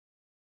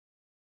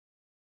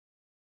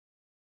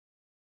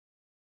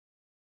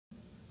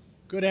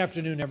Good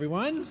afternoon,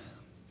 everyone.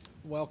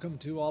 Welcome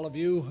to all of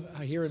you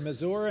here in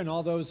Missouri and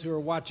all those who are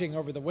watching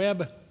over the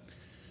web.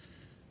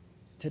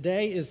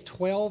 Today is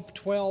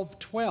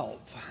 12-12-12.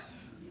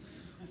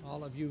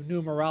 All of you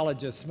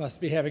numerologists must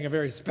be having a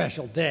very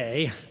special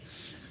day.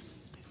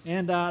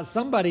 And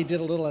somebody did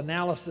a little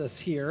analysis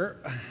here,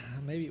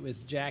 maybe it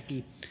was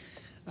Jackie,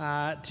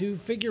 to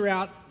figure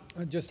out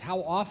just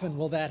how often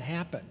will that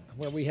happen,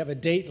 where we have a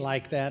date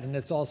like that and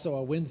it's also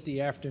a Wednesday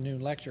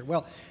afternoon lecture.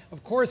 Well,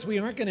 of course, we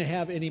aren't going to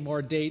have any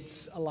more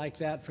dates like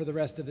that for the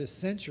rest of this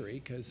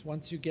century, because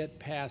once you get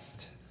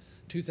past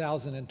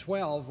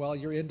 2012, well,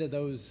 you're into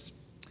those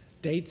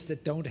dates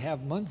that don't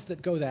have months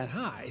that go that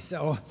high.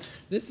 So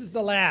this is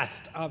the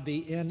last of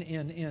the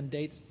NNN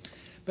dates.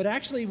 But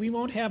actually, we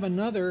won't have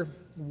another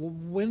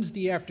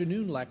Wednesday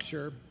afternoon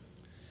lecture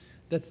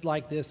that's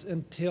like this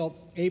until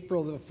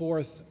April the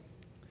 4th,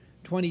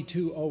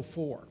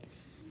 2204,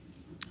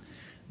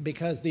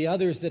 because the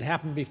others that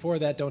happen before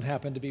that don't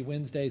happen to be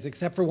Wednesdays,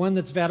 except for one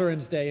that's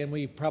Veterans Day, and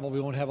we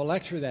probably won't have a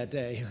lecture that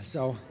day.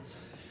 So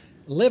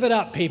live it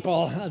up,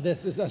 people.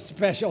 This is a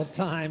special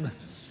time.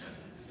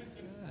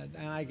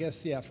 And I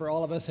guess, yeah, for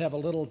all of us have a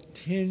little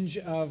tinge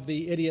of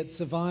the idiot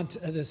savant,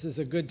 this is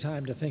a good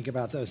time to think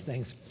about those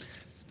things,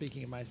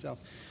 speaking of myself.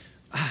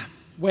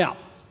 Well,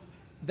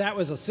 that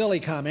was a silly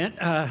comment.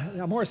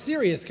 A more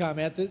serious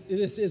comment,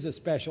 this is a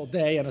special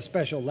day and a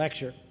special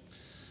lecture,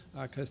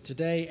 because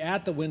today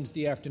at the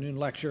Wednesday afternoon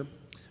lecture,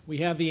 we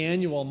have the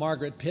annual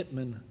Margaret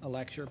Pittman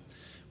lecture,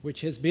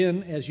 which has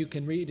been, as you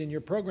can read in your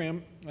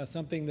program,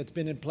 something that's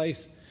been in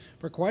place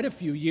for quite a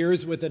few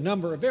years with a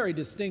number of very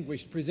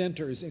distinguished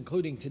presenters,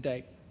 including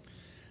today,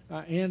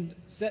 and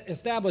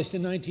established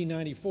in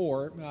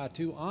 1994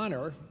 to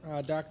honor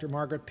Dr.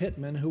 Margaret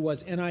Pittman, who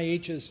was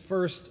NIH's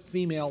first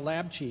female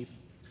lab chief,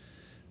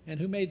 and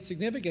who made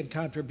significant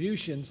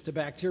contributions to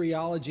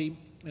bacteriology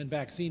and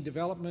vaccine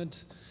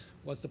development,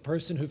 was the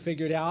person who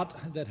figured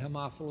out that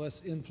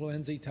Haemophilus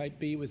influenzae type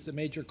B was the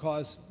major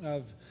cause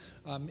of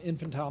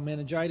infantile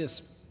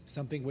meningitis,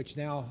 something which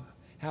now,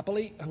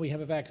 happily, we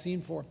have a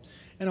vaccine for,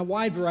 and a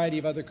wide variety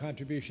of other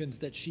contributions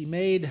that she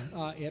made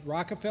at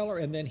Rockefeller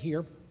and then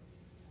here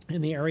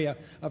in the area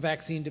of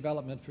vaccine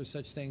development for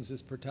such things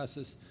as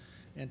pertussis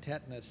and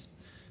tetanus,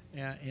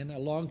 in a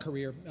long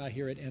career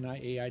here at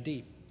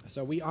NIAID.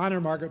 So we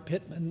honor Margaret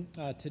Pittman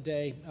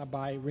today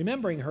by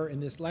remembering her in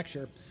this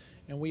lecture,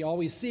 and we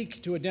always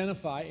seek to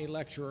identify a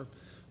lecturer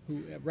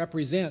who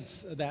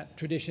represents that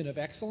tradition of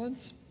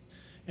excellence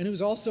and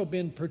who's also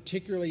been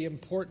particularly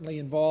importantly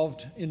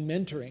involved in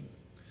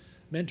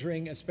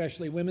mentoring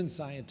especially women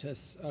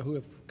scientists who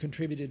have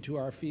contributed to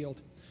our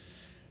field.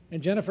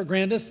 And Jennifer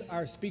Grandis,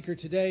 our speaker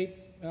today,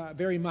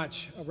 very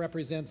much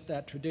represents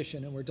that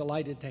tradition, and we're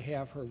delighted to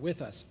have her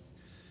with us.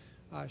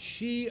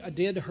 She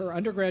did her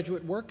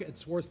undergraduate work at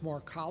Swarthmore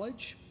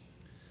College.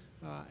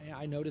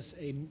 I notice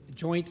a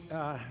joint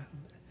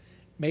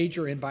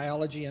major in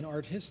biology and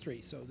art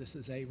history, so this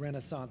is a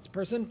Renaissance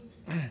person.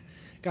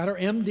 Got her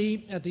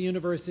MD at the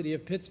University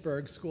of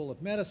Pittsburgh School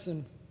of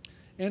Medicine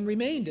and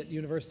remained at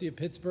University of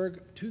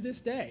Pittsburgh to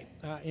this day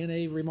in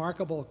a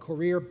remarkable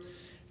career,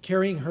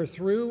 carrying her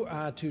through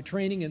to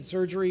training in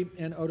surgery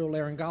and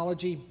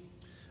otolaryngology.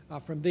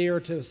 From there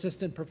to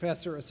assistant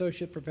professor,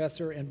 associate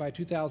professor, and by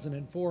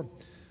 2004,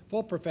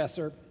 full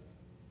professor,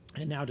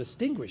 and now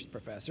distinguished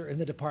professor in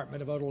the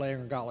Department of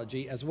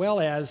Otolaryngology, as well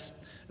as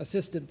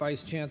assistant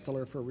vice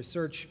chancellor for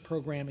research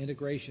program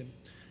integration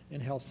in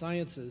health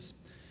sciences.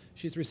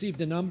 She's received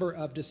a number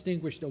of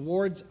distinguished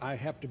awards. I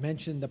have to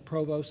mention the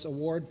Provost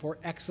Award for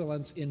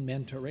Excellence in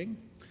Mentoring,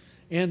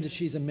 and that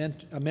she's a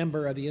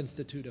member of the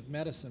Institute of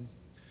Medicine.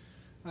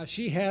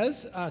 She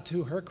has,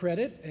 to her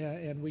credit,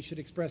 and we should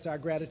express our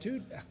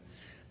gratitude,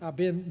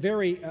 been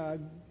very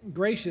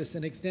gracious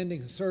in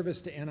extending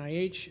service to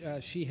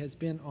NIH. She has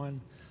been on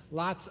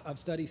lots of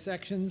study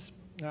sections.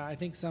 I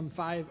think some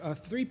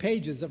 3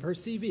 pages of her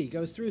CV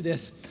goes through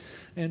this,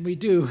 and we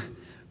do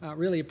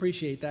really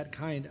appreciate that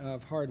kind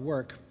of hard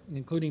work,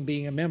 including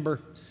being a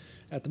member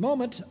at the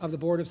moment of the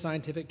Board of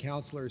Scientific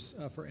Counselors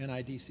for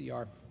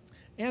NIDCR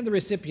and the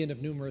recipient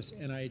of numerous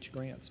NIH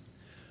grants.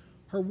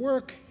 Her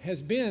work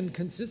has been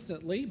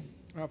consistently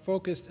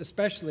focused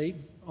especially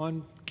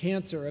on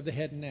cancer of the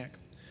head and neck.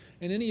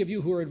 And any of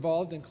you who are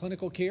involved in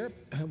clinical care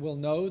will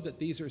know that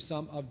these are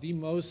some of the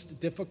most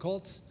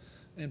difficult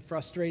and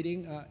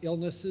frustrating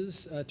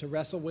illnesses to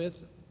wrestle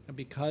with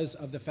because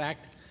of the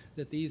fact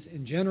that these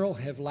in general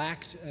have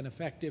lacked an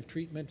effective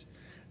treatment,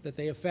 that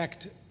they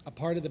affect a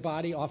part of the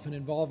body often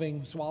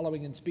involving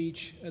swallowing and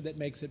speech that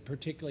makes it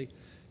particularly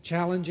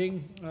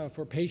challenging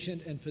for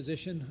patient and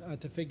physician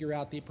to figure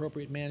out the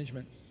appropriate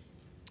management.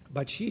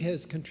 But she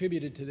has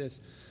contributed to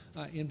this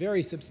in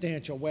very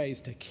substantial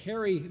ways to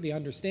carry the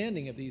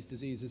understanding of these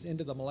diseases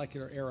into the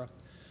molecular era.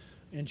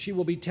 And she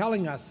will be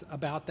telling us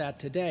about that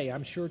today,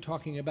 I'm sure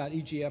talking about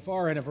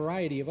EGFR and a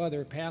variety of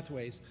other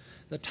pathways.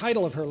 The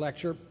title of her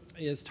lecture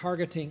is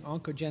Targeting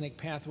Oncogenic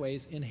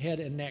Pathways in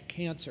Head and Neck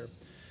Cancer.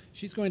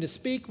 She's going to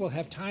speak. We'll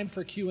have time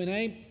for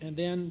Q&A, and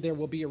then there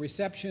will be a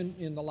reception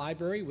in the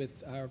library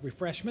with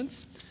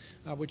refreshments.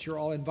 which you're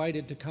all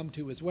invited to come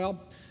to as well.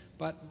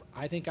 But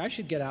I think I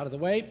should get out of the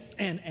way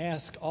and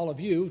ask all of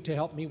you to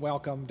help me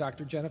welcome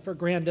Dr. Jennifer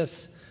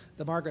Grandis,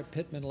 the Margaret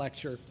Pittman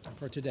Lecture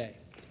for today.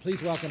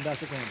 Please welcome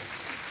Dr. Grandis.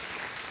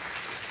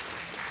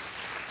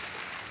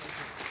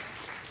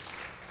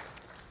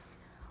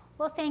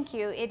 Well, thank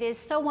you. It is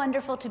so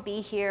wonderful to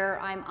be here.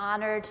 I'm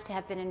honored to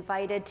have been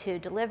invited to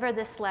deliver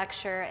this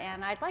lecture,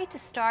 and I'd like to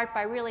start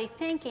by really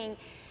thanking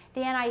the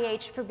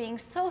NIH for being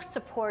so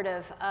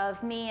supportive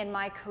of me and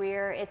my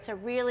career. It's a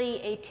really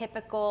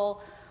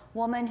atypical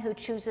woman who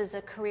chooses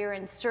a career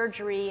in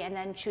surgery and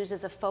then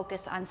chooses a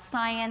focus on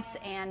science,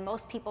 and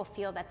most people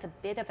feel that's a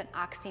bit of an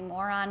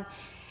oxymoron.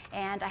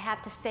 And I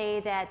have to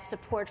say that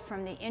support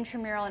from the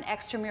intramural and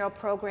extramural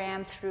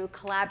program through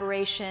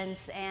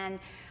collaborations and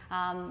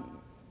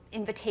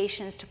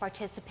invitations to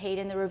participate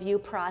in the review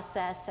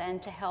process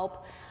and to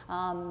help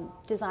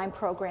design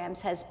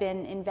programs has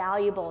been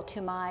invaluable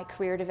to my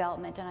career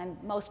development, and I'm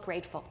most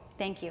grateful.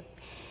 Thank you.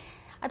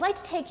 I'd like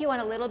to take you on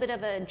a little bit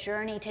of a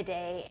journey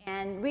today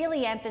and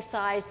really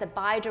emphasize the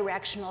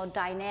bidirectional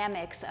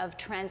dynamics of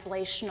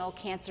translational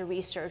cancer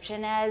research.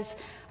 And as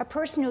a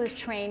person who is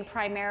trained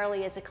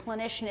primarily as a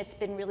clinician, it's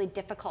been really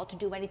difficult to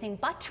do anything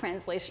but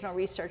translational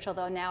research,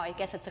 although now I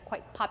guess it's a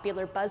quite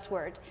popular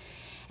buzzword.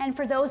 And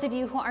for those of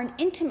you who aren't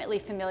intimately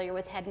familiar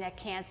with head and neck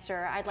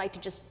cancer, I'd like to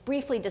just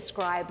briefly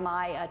describe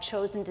my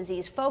chosen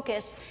disease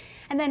focus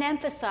and then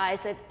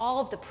emphasize that all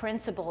of the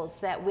principles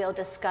that we'll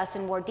discuss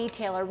in more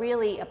detail are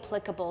really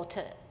applicable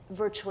to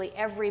virtually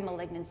every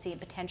malignancy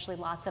and potentially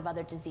lots of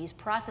other disease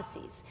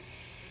processes.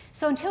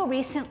 So until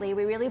recently,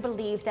 we really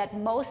believed that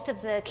most of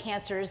the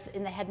cancers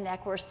in the head and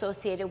neck were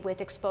associated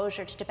with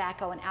exposure to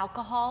tobacco and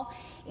alcohol.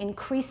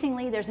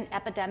 Increasingly, there's an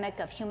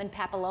epidemic of human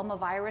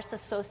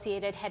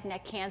papillomavirus-associated head and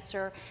neck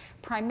cancer,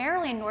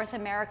 primarily in North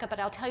America, but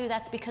I'll tell you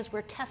that's because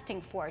we're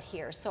testing for it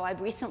here. So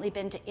I've recently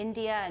been to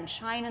India and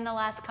China in the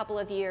last couple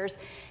of years.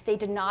 They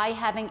deny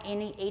having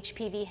any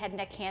HPV head and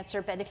neck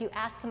cancer, but if you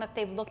ask them if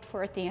they've looked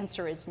for it, the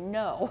answer is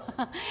no.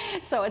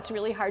 So it's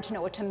really hard to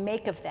know what to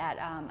make of that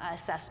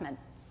assessment.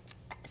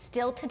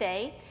 Still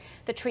today,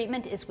 the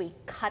treatment is we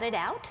cut it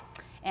out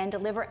and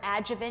deliver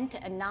adjuvant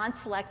and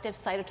non-selective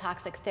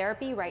cytotoxic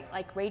therapy, right,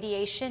 like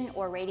radiation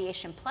or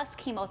radiation plus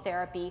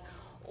chemotherapy,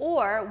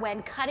 or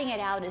when cutting it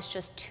out is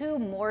just too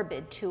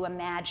morbid to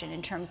imagine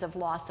in terms of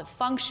loss of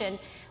function,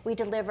 we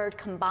delivered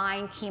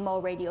combined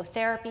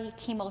chemoradiotherapy.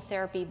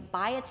 Chemotherapy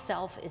by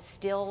itself is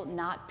still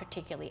not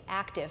particularly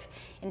active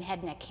in head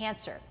and neck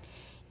cancer.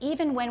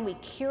 Even when we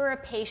cure a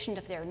patient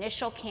of their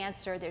initial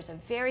cancer, there's a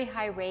very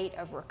high rate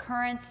of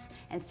recurrence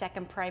and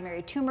second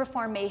primary tumor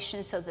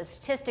formation. So the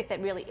statistic that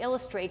really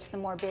illustrates the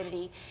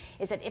morbidity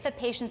is that if a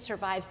patient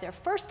survives their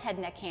first head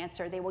and neck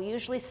cancer, they will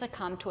usually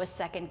succumb to a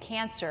second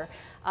cancer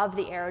of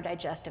the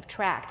aerodigestive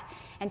tract.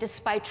 And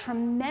despite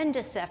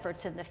tremendous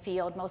efforts in the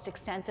field, most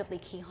extensively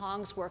Ki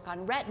Hong's work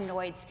on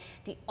retinoids,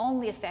 the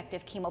only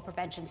effective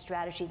chemoprevention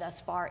strategy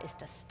thus far is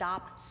to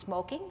stop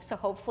smoking. So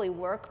hopefully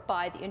work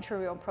by the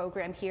intramural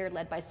program here,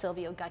 led by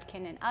Silvio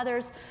Gutkin and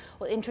others,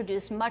 will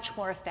introduce much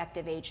more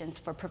effective agents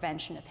for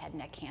prevention of head and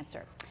neck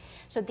cancer.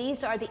 So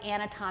these are the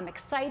anatomic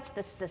sites.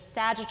 This is a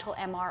sagittal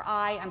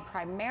MRI. I'm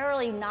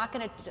primarily not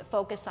going to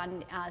focus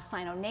on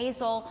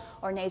sinonasal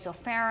or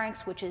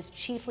nasopharynx, which is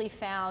chiefly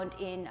found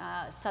in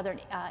Southern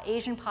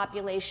Asian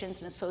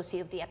populations and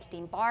associated with the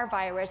Epstein-Barr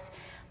virus,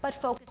 but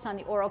focus on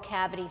the oral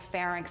cavity,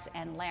 pharynx,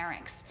 and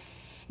larynx.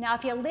 Now,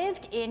 if you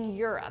lived in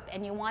Europe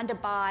and you wanted to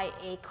buy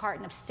a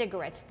carton of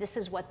cigarettes, this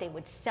is what they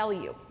would sell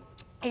you.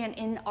 And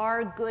in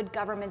our good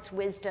government's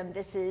wisdom,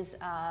 this is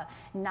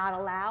not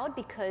allowed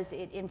because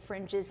it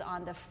infringes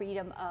on the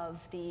freedom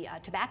of the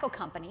tobacco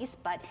companies.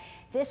 But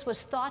this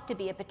was thought to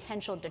be a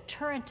potential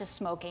deterrent to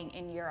smoking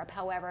in Europe.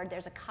 However,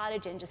 there's a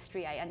cottage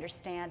industry, I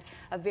understand,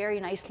 of very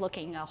nice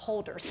looking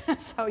holders.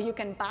 So you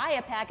can buy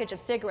a package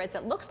of cigarettes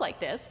that looks like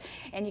this,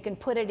 and you can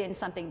put it in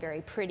something very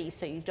pretty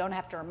so you don't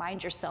have to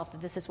remind yourself that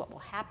this is what will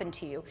happen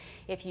to you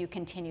if you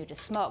continue to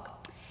smoke.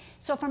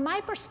 So from my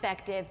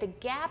perspective, the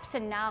gaps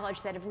in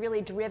knowledge that have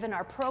really driven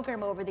our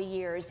program over the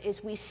years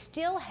is we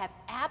still have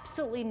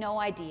absolutely no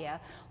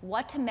idea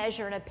what to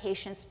measure in a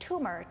patient's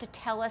tumor to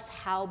tell us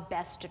how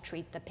best to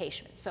treat the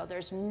patient. So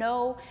there's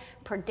no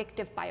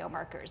predictive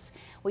biomarkers.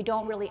 We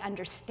don't really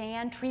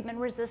understand treatment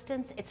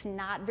resistance. It's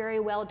not very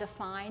well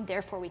defined.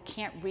 Therefore, we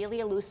can't really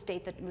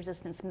elucidate the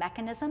resistance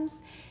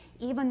mechanisms.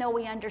 Even though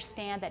we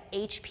understand that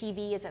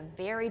HPV is a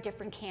very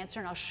different cancer,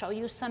 and I'll show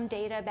you some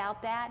data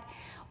about that,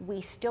 we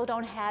still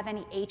don't have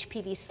any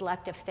HPV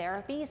selective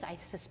therapies. I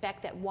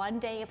suspect that one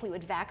day if we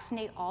would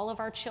vaccinate all of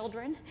our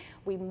children,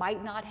 we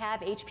might not have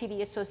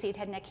HPV-associated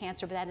head and neck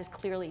cancer, but that is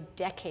clearly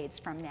decades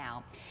from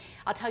now.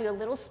 I'll tell you a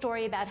little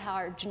story about how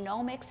our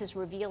genomics is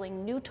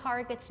revealing new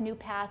targets, new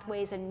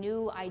pathways, and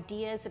new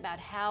ideas about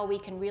how we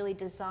can really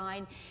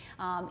design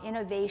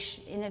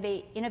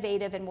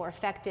innovative and more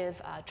effective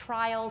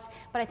trials.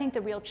 But I think the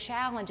real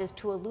challenge is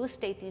to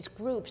elucidate these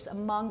groups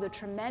among the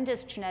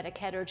tremendous genetic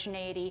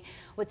heterogeneity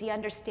with the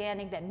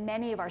understanding that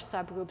many of our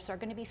subgroups are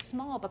going to be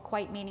small but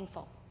quite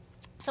meaningful.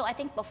 So I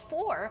think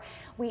before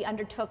we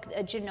undertook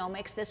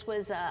genomics, this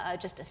was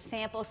just a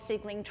sample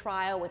signaling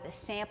trial with a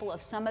sample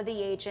of some of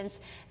the agents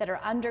that are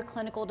under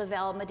clinical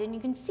development. And you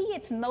can see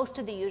it's most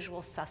of the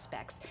usual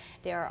suspects.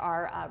 There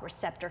are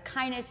receptor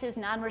kinases,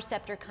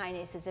 non-receptor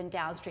kinases, and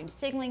downstream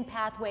signaling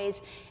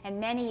pathways, and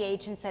many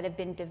agents that have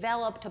been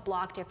developed to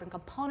block different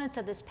components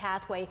of this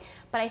pathway.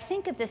 But I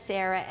think of this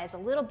era as a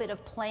little bit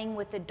of playing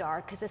with the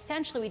dark, because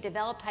essentially we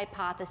developed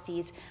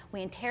hypotheses,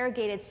 we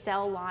interrogated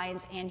cell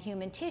lines and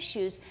human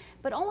tissues,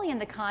 but only in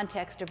the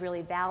context of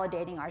really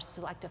validating our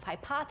selective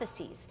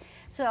hypotheses.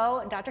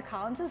 So Dr.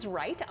 Collins is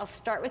right. I'll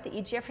start with the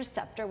EGFR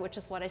receptor, which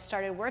is what I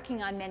started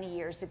working on many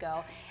years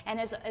ago.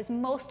 And as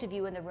most of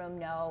you in the room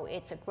know,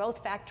 it's a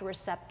growth factor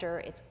receptor.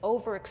 It's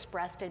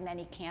overexpressed in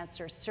many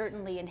cancers,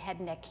 certainly in head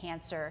and neck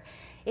cancer.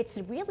 It's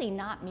really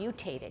not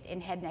mutated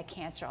in head and neck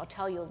cancer. I'll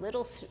tell you a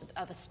little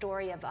of a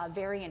story of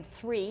variant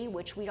 3,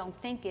 which we don't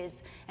think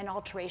is an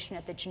alteration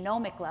at the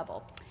genomic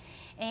level.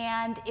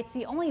 And it's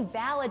the only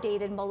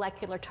validated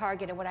molecular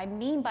target. And what I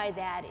mean by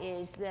that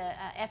is the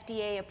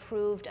FDA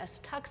approved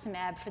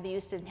cetuximab for the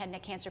use in head and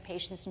neck cancer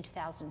patients in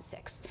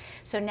 2006.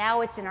 So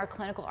now it's in our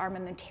clinical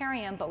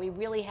armamentarium, but we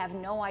really have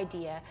no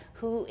idea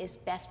who is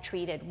best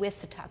treated with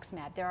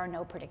cetuximab. There are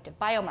no predictive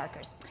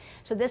biomarkers.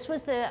 So this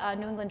was the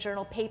New England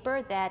Journal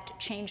paper that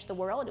changed the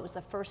world. It was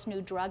the first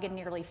new drug in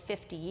nearly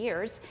 50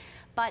 years.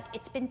 But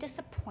it's been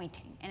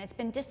disappointing, and it's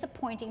been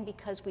disappointing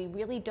because we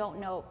really don't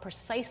know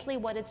precisely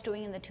what it's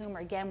doing in the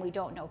tumor. Again, we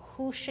don't know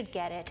who should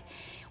get it.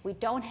 We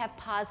don't have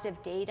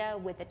positive data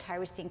with the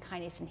tyrosine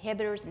kinase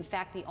inhibitors. In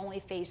fact, the only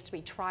phase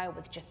 3 trial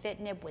with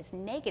gefitinib was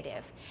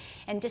negative.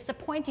 And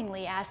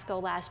disappointingly,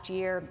 ASCO last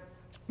year,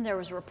 there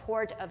was a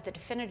report of the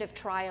definitive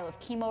trial of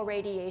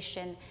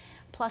chemoradiation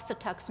plus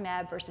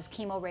cetuximab versus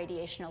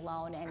chemoradiation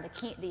alone, and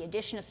the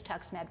addition of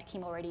cetuximab to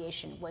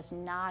chemoradiation was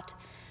not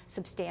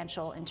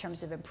substantial in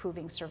terms of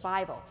improving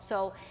survival.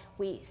 So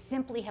we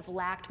simply have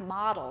lacked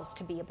models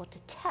to be able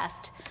to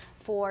test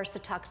for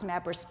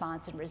cetuximab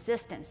response and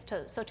resistance.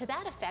 So to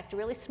that effect, a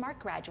really smart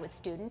graduate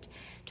student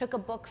took a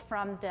book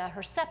from the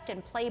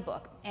Herceptin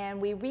playbook, and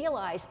we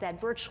realized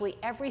that virtually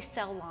every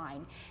cell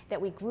line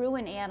that we grew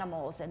in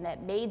animals and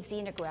that made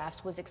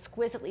xenografts was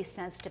exquisitely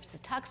sensitive to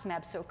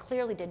cetuximab, so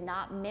clearly did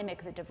not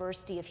mimic the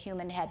diversity of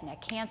human head and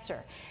neck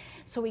cancer.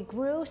 So we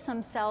grew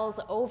some cells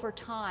over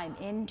time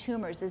in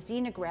tumors as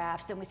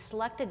xenografts, and we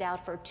selected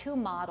out for 2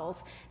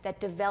 models that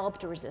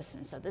developed a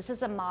resistance. So this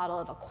is a model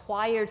of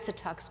acquired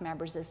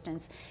cetuximab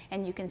resistance,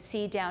 and you can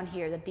see down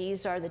here that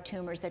these are the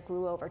tumors that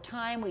grew over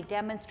time. We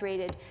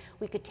demonstrated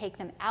we could take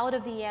them out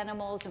of the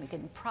animals, and we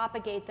could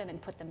propagate them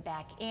and put them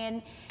back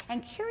in.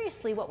 And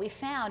curiously, what we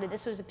found, and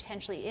this was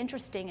potentially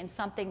interesting and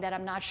something that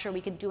I'm not sure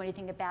we can do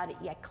anything about it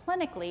yet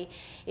clinically,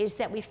 is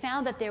that we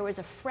found that there was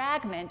a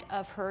fragment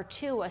of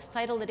HER2, a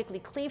cytolytically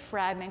cleaved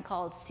fragment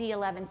called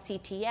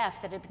C11CTF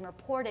that had been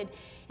reported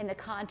in the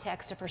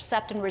context of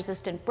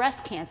Herceptin-resistant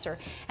breast cancer.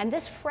 And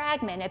this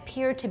fragment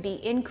appeared to be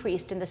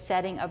increased in the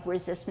setting of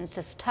resistance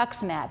to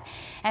cetuximab.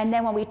 And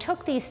then when we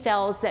took these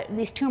cells,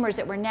 these tumors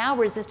that were now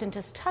resistant to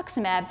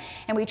cetuximab,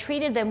 and we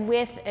treated them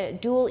with a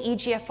dual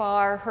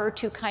EGFR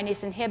HER2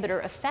 kinase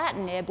inhibitor,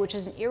 afatinib, which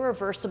is an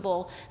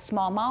irreversible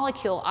small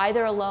molecule,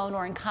 either alone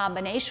or in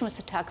combination with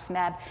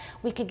cetuximab,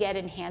 we could get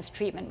enhanced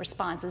treatment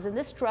responses. And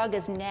this drug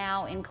is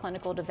now in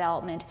clinical development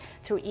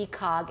through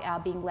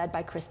ECOG, being led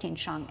by Christine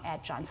Chung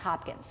at Johns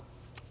Hopkins.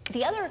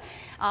 The other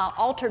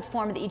altered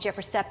form of the EGFR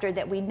receptor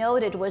that we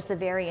noted was the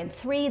variant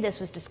 3. This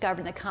was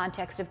discovered in the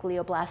context of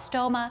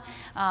glioblastoma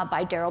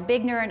by Daryl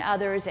Bigner and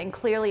others, and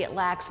clearly it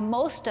lacks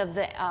most of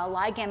the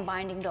ligand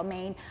binding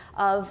domain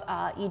of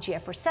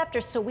EGFR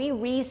receptors. So we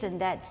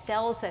reasoned that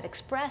cells that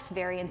express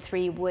variant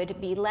 3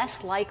 would be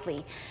less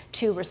likely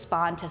to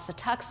respond to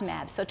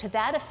cetuximab. So to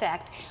that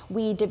effect,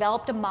 we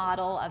developed a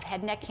model of head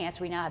and neck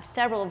cancer. We now have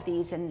several of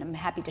these, and I'm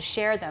happy to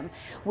share them,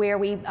 where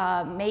we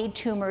made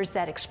tumors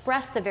that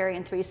express the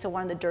variant 3. So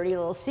one of the dirty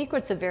little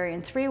secrets of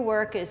variant 3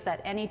 work is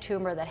that any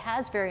tumor that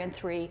has variant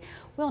 3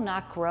 will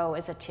not grow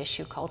as a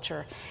tissue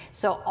culture.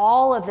 So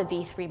all of the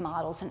V3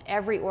 models in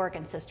every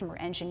organ system are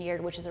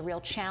engineered, which is a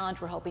real challenge.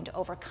 We're hoping to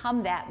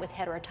overcome that with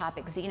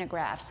heterotopic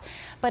xenografts.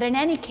 But in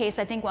any case,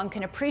 I think one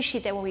can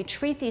appreciate that when we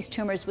treat these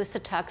tumors with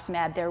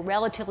cetuximab, they're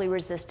relatively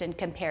resistant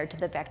compared to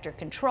the vector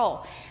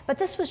control. But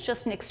this was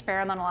just an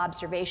experimental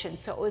observation,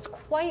 so it was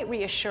quite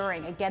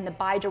reassuring. Again, the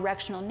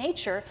bidirectional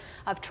nature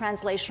of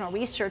translational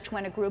research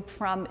when a group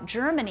from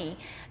Germany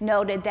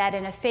noted that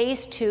in a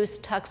phase 2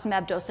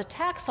 cetuximab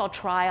docetaxel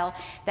trial,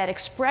 that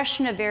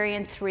expression of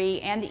variant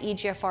 3 and the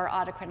EGFR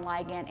autocrine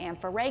ligand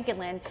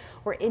amphoregulin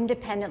were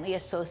independently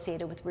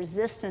associated with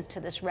resistance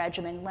to this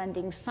regimen,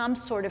 lending some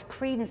sort of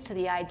credence to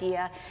the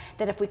idea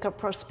that if we could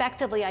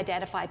prospectively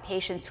identify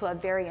patients who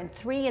have variant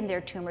 3 in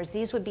their tumors,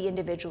 these would be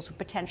individuals who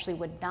potentially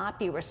would not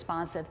be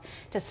responsive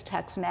to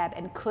cetuximab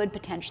and could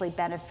potentially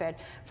benefit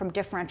from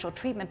differential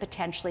treatment,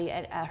 potentially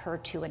a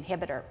HER2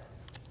 inhibitor.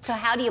 So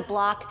how do you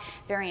block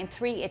variant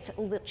 3? It's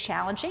a little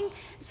challenging.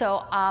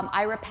 So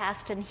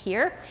irapastin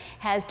here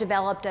has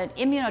developed an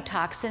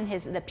immunotoxin,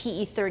 the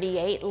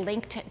PE38,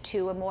 linked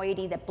to a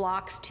moiety that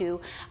blocks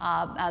to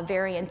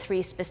variant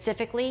 3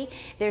 specifically.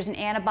 There's an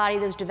antibody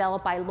that was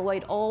developed by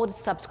Lloyd Old,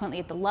 subsequently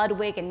at the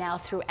Ludwig, and now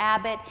through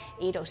Abbott,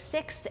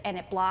 806, and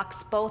it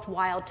blocks both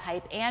wild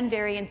type and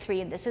variant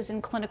 3, and this is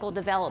in clinical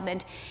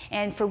development.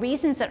 And for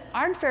reasons that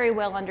aren't very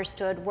well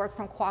understood, work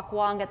from Kwok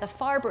Wong at the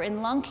Farber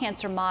in lung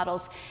cancer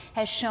models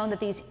has shown that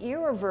these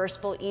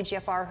irreversible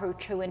EGFR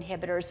HER2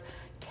 inhibitors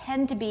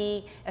tend to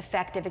be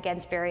effective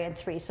against variant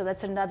 3. So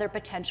that's another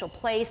potential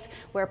place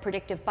where a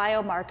predictive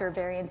biomarker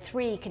variant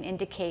 3 can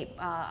indicate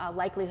a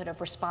likelihood of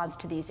response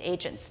to these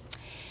agents.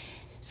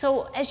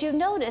 So as you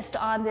noticed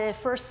on the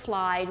first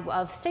slide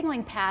of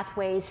signaling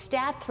pathways,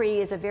 STAT3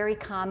 is a very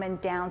common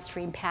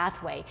downstream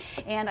pathway.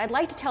 And I'd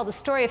like to tell the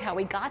story of how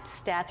we got to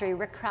STAT3.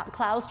 Rick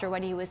Klausner,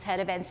 when he was head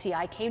of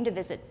NCI, came to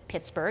visit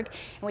Pittsburgh,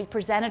 and we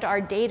presented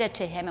our data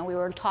to him, and we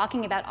were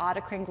talking about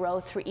autocrine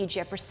growth through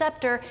EGF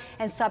receptor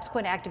and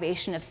subsequent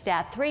activation of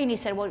STAT3. And he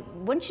said, well,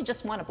 wouldn't you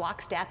just want to block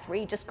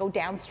STAT3, just go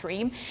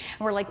downstream? And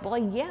we're like, well,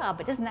 yeah,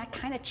 but isn't that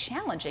kind of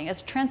challenging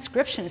as a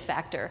transcription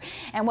factor?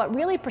 And what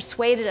really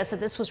persuaded us that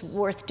this was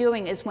worth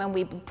doing is when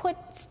we put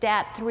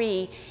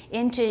STAT3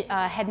 into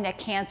head and neck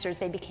cancers,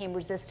 they became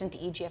resistant to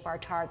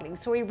EGFR targeting.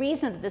 So we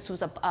reasoned that this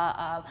was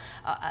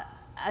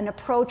an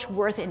approach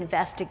worth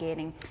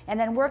investigating. And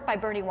then work by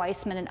Bernie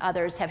Weissman and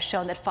others have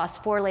shown that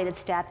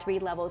phosphorylated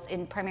STAT3 levels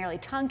in primarily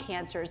tongue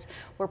cancers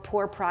were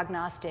poor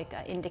prognostic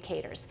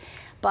indicators.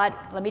 But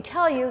let me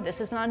tell you, this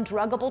is an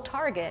undruggable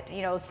target.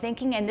 You know,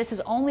 and this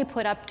is only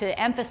put up to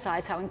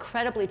emphasize how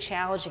incredibly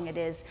challenging it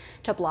is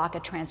to block a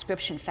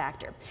transcription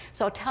factor.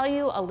 So I'll tell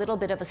you a little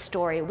bit of a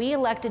story. We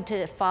elected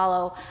to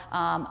follow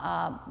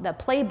the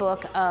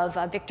playbook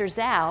of Victor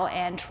Zhao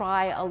and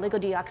try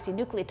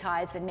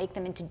oligodeoxynucleotides and make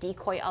them into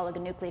decoy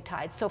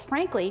oligonucleotides. So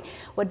frankly,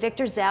 what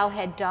Victor Zhao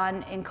had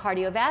done in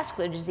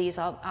cardiovascular disease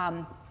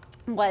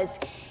was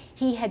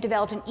he had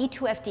developed an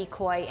E2F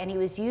decoy, and he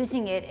was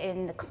using it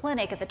in the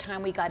clinic at the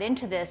time we got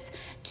into this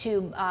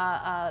to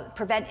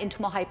prevent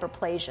intimal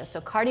hyperplasia.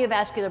 So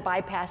cardiovascular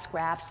bypass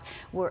grafts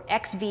were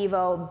ex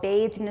vivo,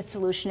 bathed in a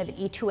solution of an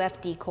E2F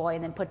decoy,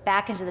 and then put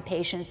back into the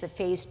patients. The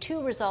phase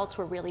 2 results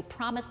were really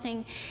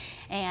promising.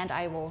 And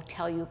I will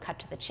tell you, cut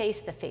to the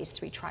chase, the phase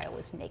 3 trial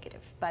was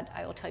negative. But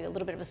I will tell you a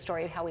little bit of a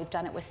story of how we've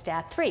done it with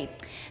STAT3.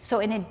 So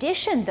in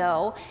addition,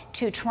 though,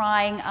 to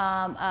trying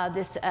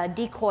this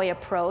decoy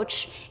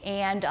approach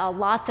and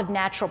lots of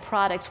natural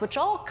products, which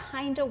all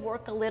kind of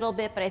work a little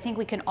bit, but I think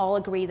we can all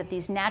agree that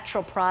these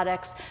natural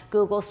products,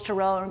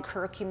 glucosterone,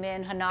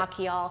 curcumin,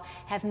 hanakiol,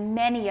 have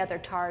many other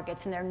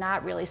targets, and they're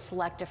not really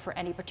selective for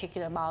any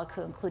particular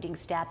molecule, including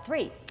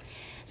STAT3.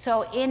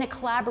 So in a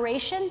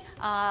collaboration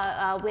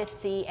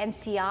with the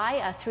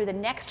NCI through the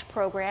NEXT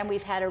program,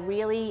 we've had a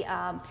really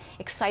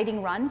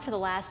exciting run for the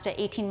last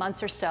 18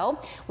 months or so.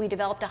 We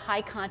developed a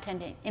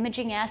high-content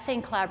imaging assay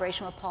in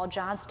collaboration with Paul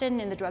Johnston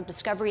in the Drug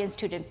Discovery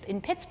Institute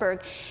in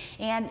Pittsburgh.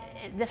 And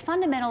the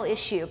fundamental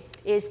issue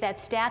is that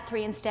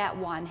STAT3 and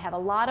STAT1 have a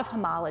lot of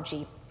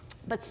homology,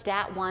 but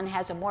STAT1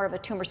 has more of a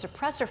tumor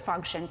suppressor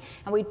function,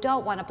 and we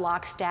don't want to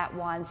block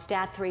STAT1.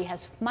 STAT3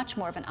 has much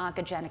more of an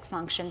oncogenic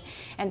function,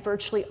 and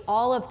virtually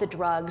all of the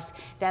drugs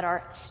that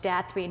are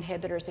STAT3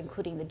 inhibitors,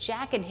 including the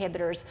JAK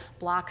inhibitors,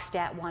 block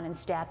STAT1 and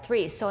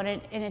STAT3. So in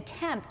an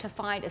attempt to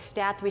find a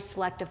STAT3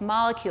 selective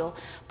molecule,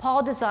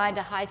 Paul designed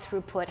a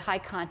high-throughput,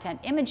 high-content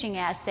imaging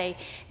assay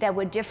that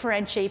would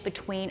differentiate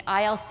between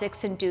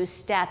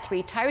IL-6-induced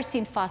STAT3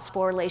 tyrosine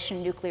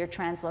phosphorylation nuclear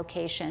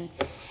translocation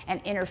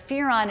and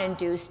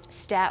interferon-induced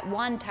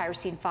STAT1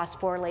 tyrosine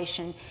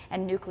phosphorylation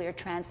and nuclear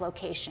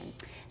translocation.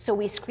 So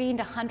we screened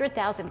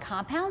 100,000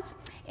 compounds,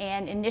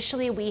 and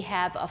initially we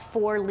have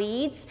 4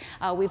 leads.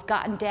 We've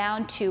gotten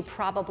down to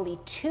probably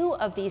 2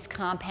 of these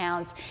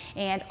compounds,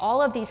 and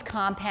all of these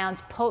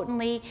compounds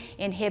potently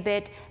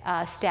inhibit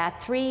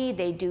STAT3.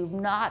 They do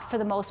not, for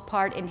the most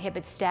part,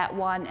 inhibit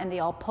STAT1, and they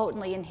all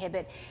potently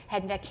inhibit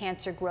head and neck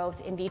cancer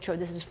growth in vitro.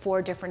 This is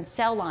 4 different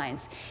cell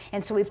lines.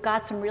 And so we've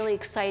got some really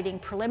exciting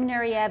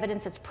preliminary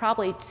evidence. It's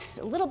probably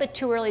a little bit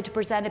too early to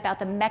present about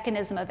the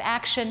mechanism of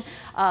action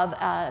of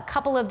a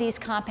couple of these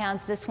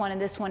compounds, this one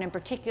and this one in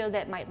particular,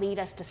 that might lead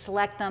us to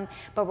select them.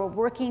 But we're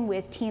working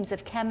with teams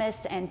of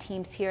chemists and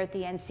teams here at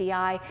the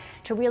NCI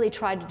to really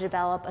try to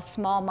develop a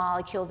small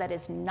molecule that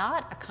is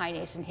not a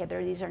kinase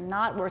inhibitor. These are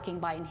not working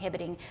by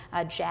inhibiting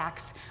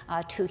JAKs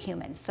to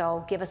humans.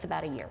 So give us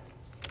about a year.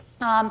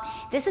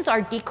 This is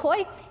our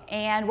decoy,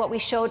 and what we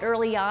showed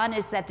early on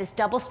is that this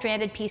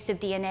double-stranded piece of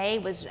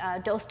DNA was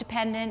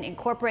dose-dependent,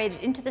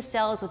 incorporated into the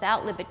cells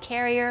without lipid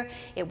carrier.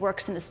 It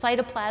works in the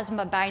cytoplasm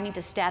by binding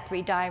to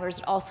STAT3 dimers.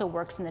 It also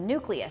works in the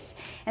nucleus.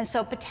 And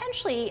so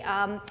potentially,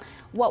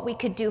 what we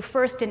could do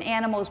first in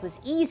animals was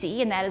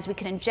easy, and that is we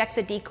could inject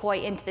the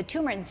decoy into the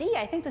tumor. And Z,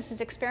 I think this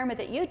is an experiment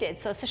that you did.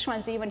 So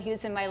Sichuan Z, when he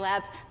was in my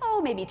lab,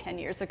 maybe 10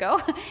 years ago,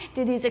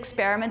 did these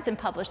experiments and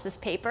published this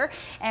paper.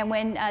 And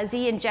when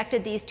Z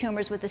injected these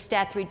tumors with the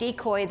STAT3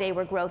 decoy, they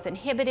were growth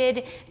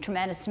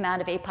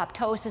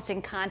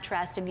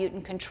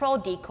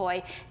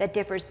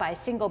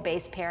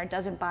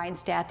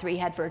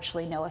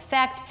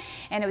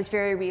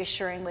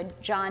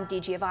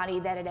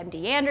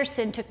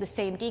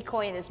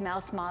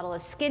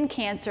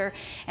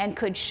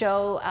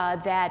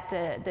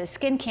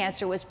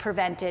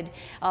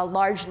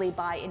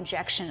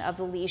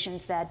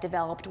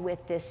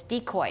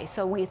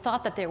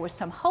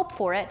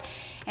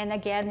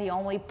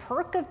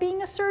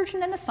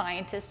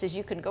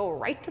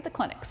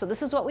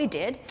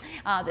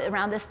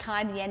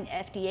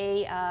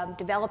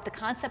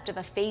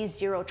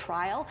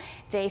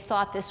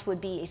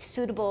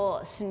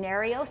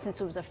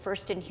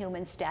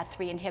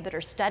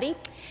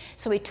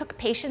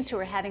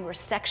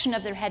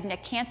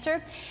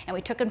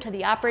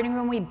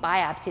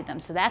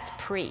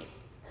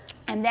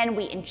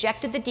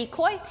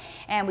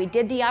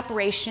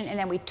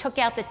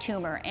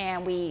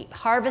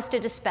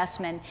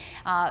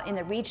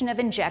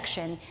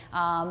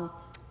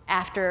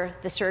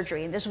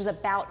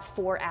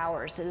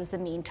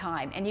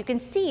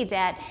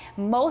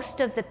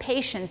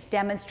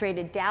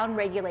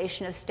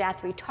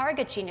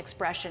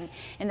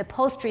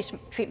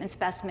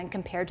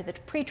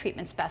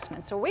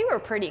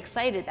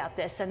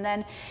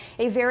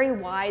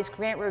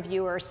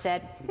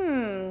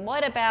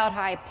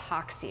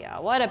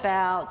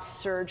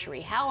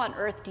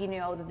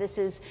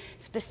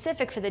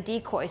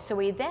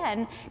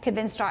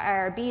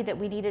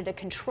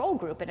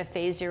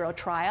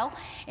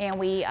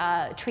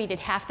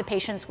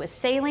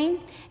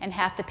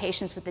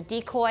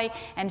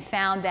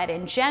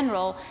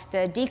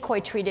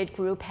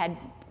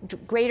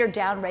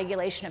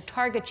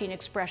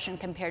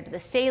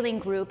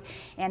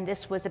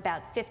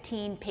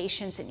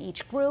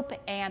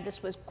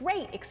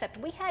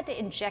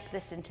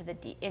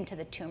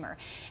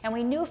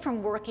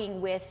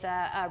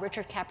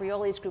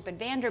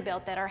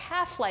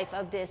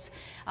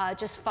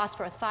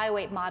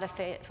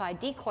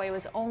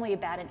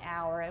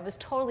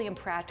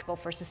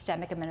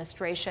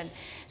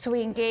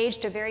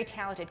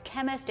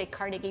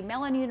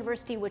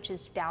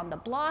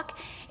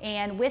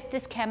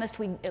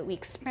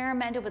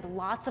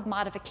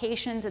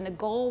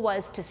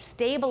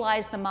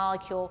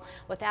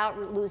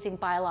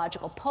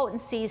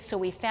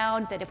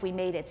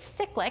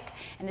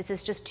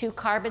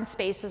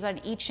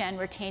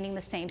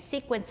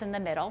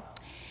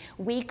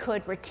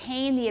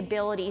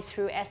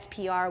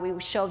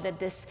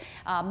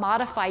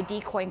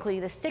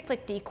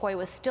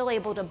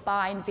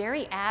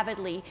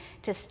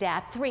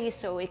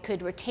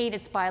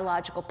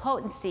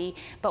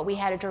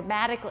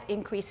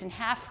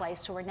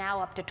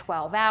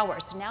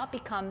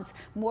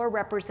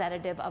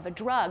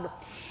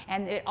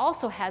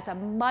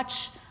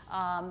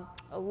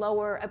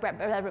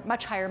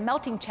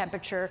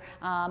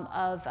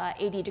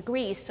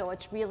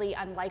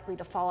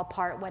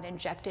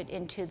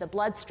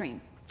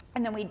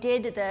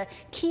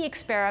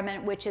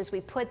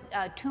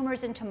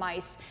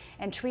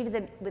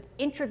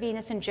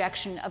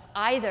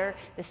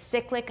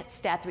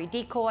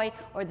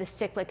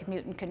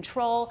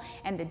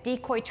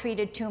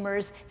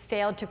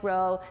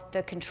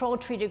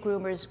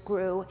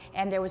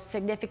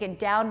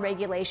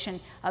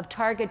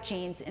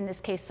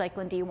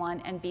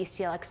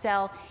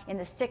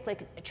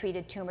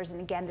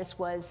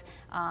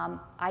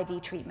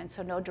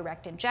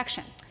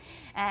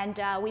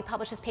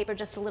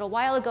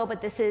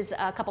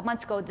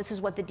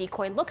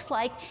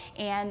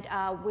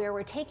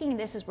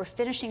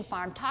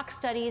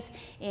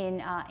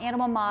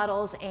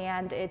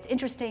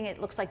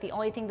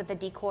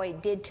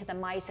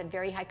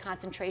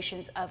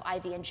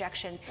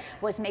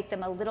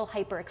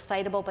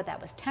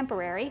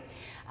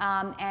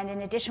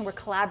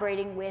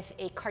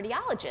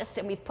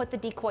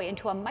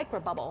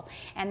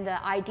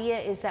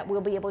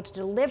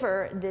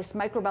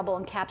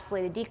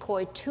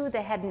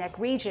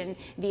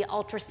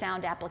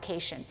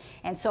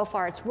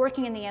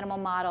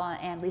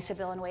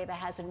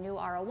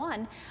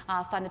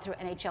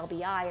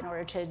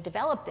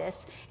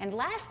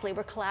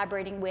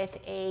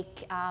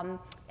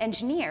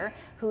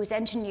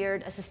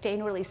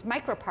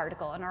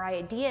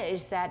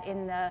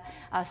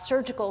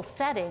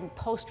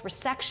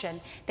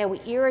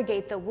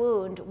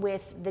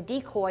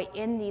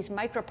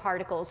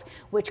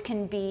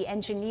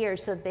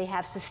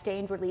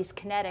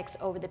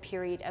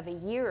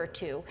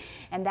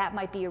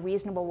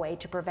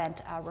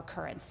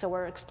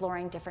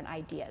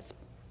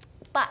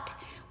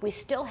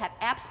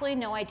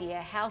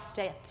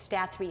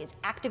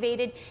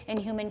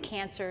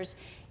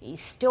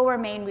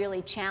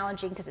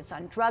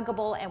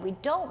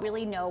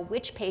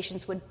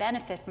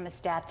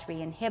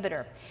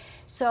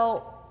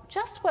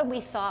just when we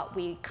thought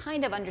we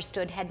kind of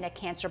understood head and neck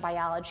cancer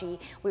biology,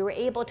 we were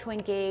able to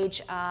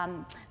engage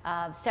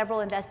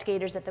several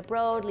investigators at the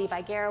Broad,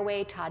 Levi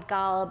Garraway, Todd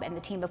Golub, and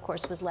the team, of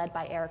course, was led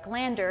by Eric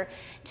Lander,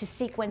 to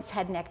sequence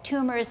head and neck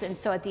tumors. And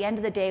so at the end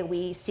of the day,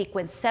 we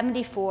sequenced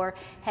 74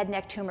 head and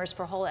neck tumors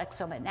for whole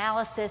exome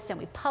analysis, and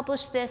we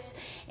published this.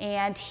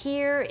 And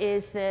here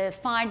is the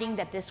finding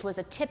that this was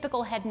a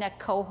typical head and neck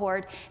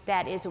cohort.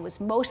 That is, it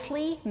was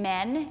mostly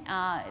men.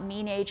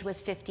 Mean age was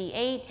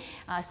 58,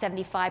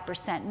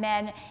 75%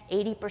 men,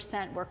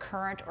 80% were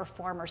current or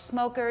former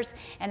smokers,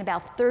 and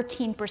about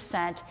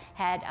 13%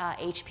 had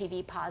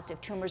HPV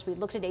positive tumors. We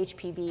looked at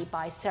HPV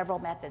by several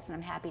methods, and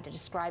I'm happy to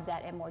describe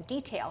that in more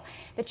detail.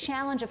 The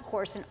challenge, of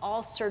course, in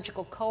all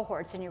surgical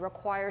cohorts, and you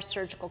require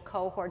surgical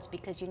cohorts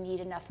because you need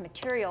enough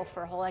material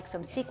for whole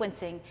exome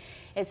sequencing,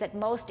 is that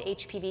most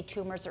HPV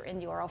tumors are in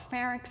the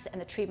oropharynx, and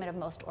the treatment of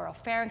most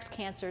oropharynx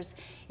cancers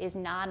is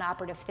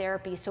non-operative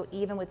therapy. So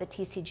even with the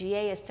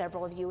TCGA, as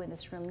several of you in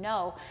this room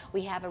know,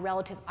 we have a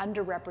relative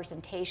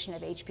underrepresentation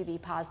of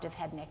HPV positive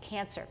head and neck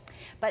cancer.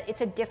 But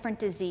it's a different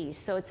disease,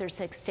 so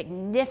there's a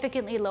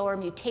significantly lower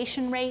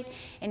mutation rate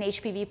in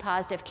HPV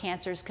positive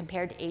cancers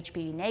compared to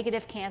HPV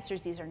negative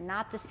cancers. These are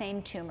not the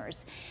same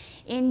tumors.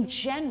 In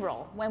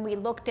general, when we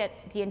looked at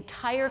the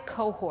entire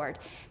cohort,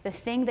 the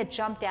thing that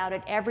jumped out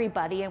at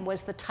everybody and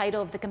was the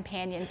title of the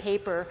companion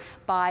paper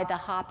by the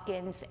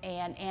Hopkins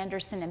and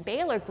Anderson and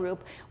Baylor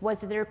group was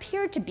that there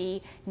appeared to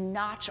be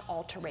notch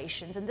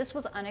alterations. And this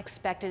was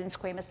unexpected in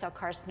squamous cell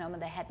carcinoma of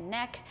the head and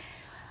neck.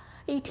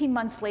 18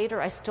 months later,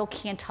 I still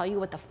can't tell you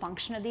what the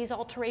function of these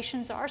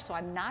alterations are, so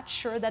I'm not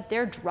sure that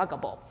they're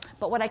druggable.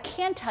 But what I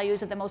can tell you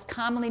is that the most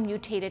commonly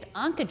mutated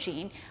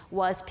oncogene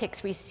was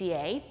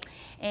PIK3CA,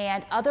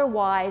 and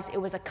otherwise it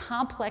was a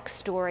complex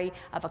story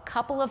of a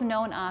couple of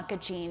known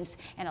oncogenes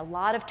and a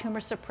lot of tumor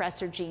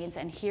suppressor genes,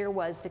 and here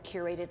was the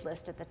curated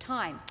list at the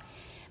time.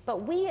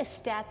 But we as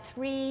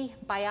STAT3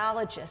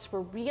 biologists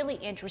were really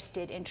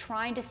interested in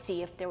trying to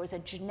see if there was a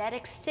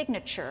genetic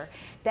signature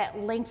that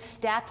linked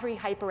STAT3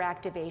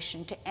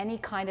 hyperactivation to any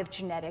kind of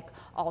genetic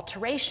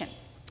alteration.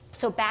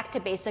 So back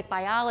to basic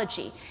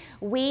biology.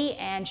 We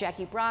and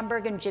Jackie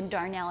Bromberg and Jim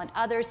Darnell and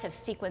others have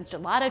sequenced a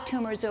lot of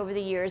tumors over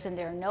the years, and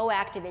there are no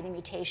activating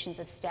mutations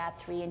of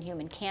STAT3 in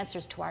human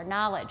cancers to our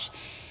knowledge.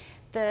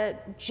 The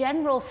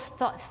general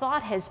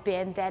thought has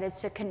been that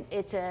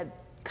it's a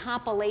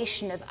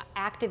compilation of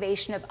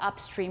activation of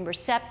upstream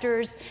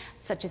receptors,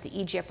 such as the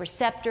EGF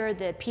receptor,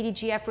 the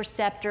PDGF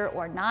receptor,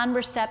 or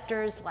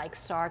non-receptors like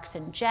SARCs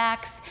and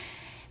JAKs.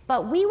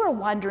 But we were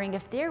wondering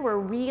if there were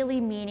really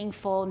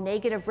meaningful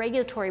negative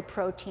regulatory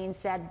proteins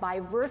that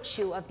by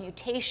virtue of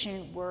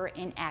mutation were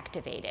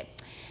inactivated.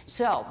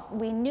 So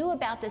we knew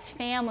about this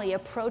family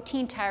of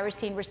protein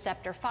tyrosine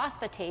receptor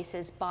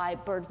phosphatases by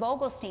Bert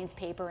Vogelstein's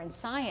paper in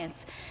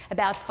Science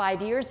about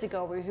 5 years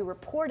ago, where he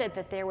reported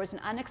that there was an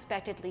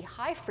unexpectedly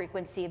high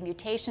frequency of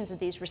mutations of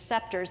these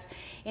receptors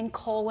in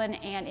colon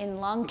and in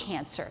lung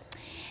cancer.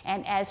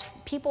 And as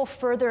people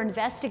further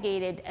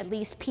investigated at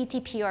least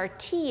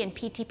PTPRT and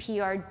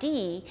PTPRD,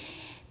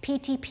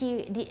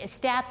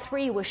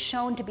 STAT3 was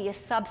shown to be a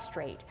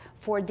substrate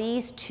for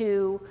these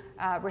two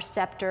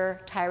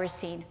receptor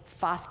tyrosine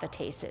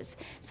phosphatases.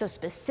 So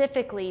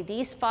specifically,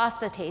 these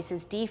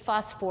phosphatases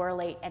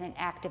dephosphorylate and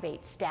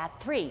inactivate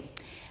STAT3.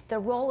 The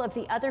role of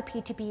the other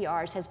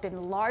PTPRs has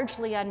been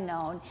largely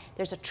unknown.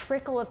 There's a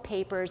trickle of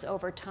papers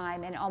over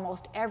time, and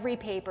almost every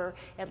paper,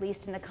 at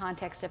least in the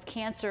context of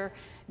cancer,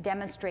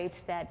 demonstrates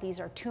that these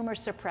are tumor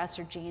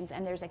suppressor genes,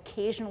 and there's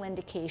occasional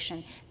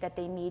indication that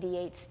they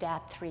mediate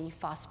STAT3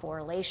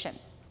 phosphorylation.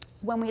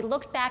 When we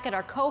looked back at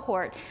our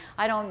cohort,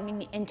 I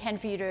don't intend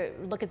for you to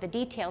look at the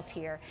details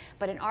here,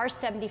 but in our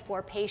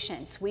 74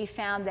 patients, we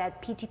found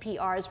that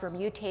PTPRs were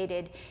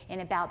mutated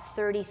in about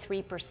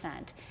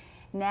 33%.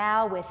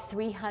 Now, with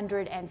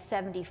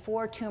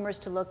 374 tumors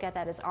to look at,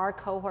 that is our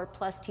cohort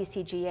plus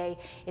TCGA,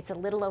 it's a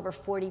little over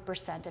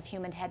 40% of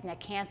human head and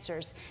neck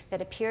cancers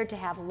that appeared to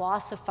have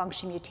loss of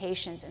function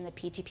mutations in the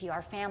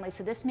PTPR family.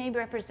 So this may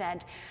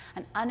represent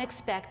an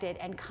unexpected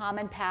and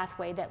common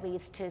pathway that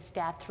leads to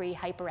STAT3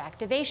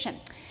 hyperactivation.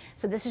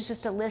 So this is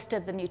just a list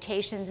of the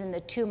mutations in the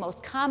two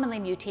most commonly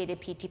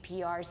mutated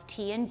PTPRs,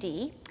 T and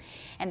D.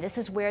 And this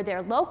is where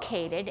they're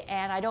located,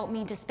 and I don't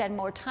mean to spend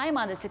more time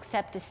on this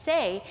except to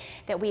say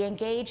that we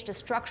engaged a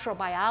structural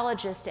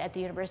biologist at the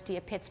University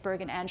of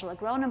Pittsburgh in Angela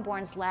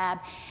Gronenborn's lab,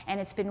 and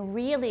it's been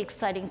really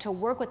exciting to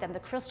work with them.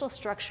 The crystal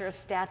structure of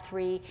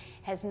STAT3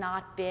 has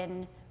not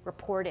been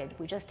reported.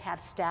 We just have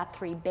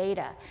STAT3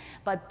 beta.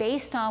 But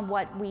based on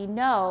what we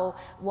know,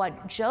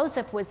 what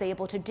Joseph was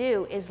able to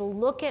do is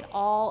look at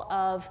all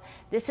of,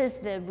 this is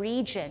the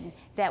region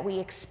that we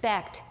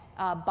expect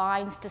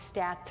binds to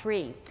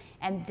STAT3.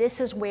 and this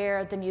is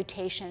where the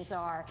mutations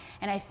are.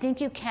 And I think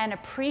you can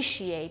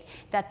appreciate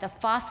that the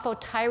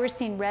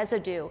phosphotyrosine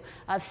residue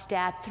of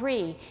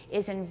STAT3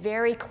 is in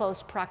very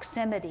close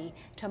proximity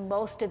to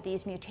most of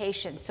these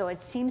mutations. So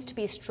it seems to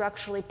be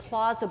structurally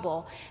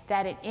plausible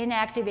that an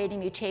inactivating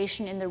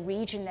mutation in the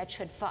region that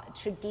should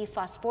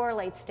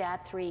dephosphorylate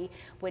STAT3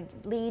 would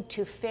lead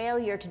to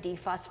failure to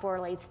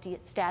dephosphorylate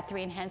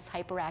STAT3 and hence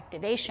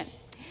hyperactivation.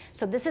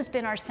 So this has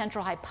been our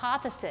central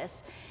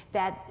hypothesis,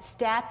 that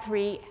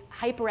STAT3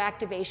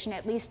 hyperactivation,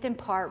 at least in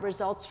part,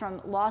 results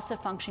from loss of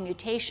function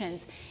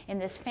mutations in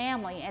this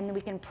family, and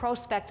we can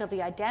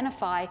prospectively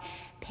identify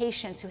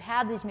patients who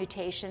have these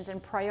mutations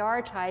and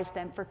prioritize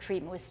them for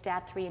treatment with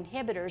STAT3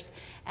 inhibitors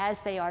as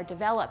they are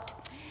developed.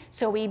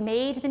 So we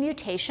made the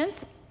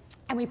mutations,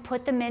 and we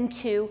put them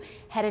into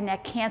head and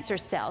neck cancer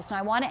cells. And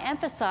I want to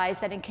emphasize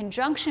that in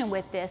conjunction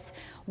with this,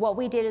 what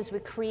we did is we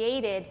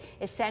created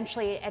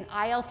essentially an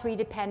IL-3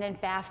 dependent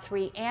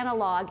BAF3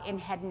 analog in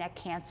head and neck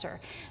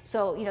cancer.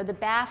 So, you know, the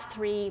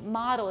BAF3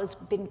 model has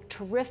been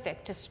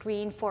terrific to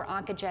screen for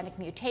oncogenic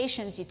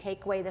mutations. You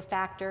take away the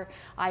factor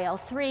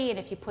IL-3, and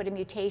if you put a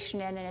mutation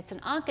in and it's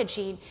an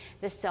oncogene,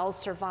 the cells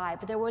survive.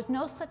 But there was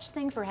no such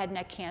thing for head and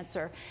neck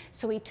cancer.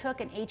 So we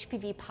took an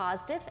HPV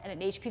positive and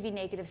an HPV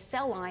negative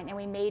cell line, and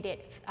we made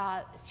it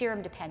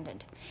serum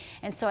dependent.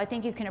 And so I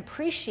think you can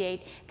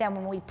appreciate that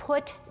when we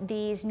put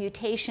these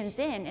mutations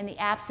in the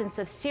absence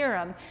of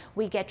serum,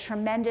 we get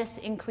tremendous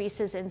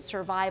increases in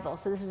survival.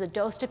 So this is a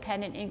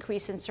dose-dependent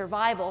increase in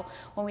survival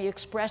when we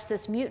express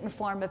this mutant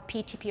form of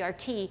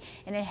PTPRT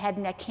in a head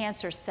and neck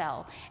cancer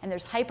cell. And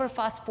there's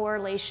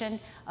hyperphosphorylation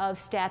of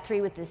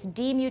STAT3 with this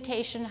D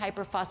mutation,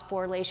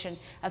 hyperphosphorylation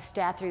of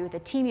STAT3 with a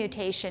T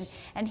mutation.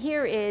 And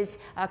here is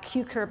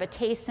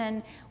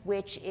cucurbitacin,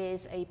 which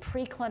is a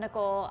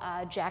preclinical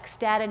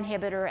JAK-STAT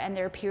inhibitor, and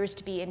there appears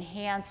to be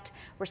enhanced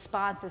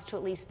responses to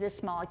at least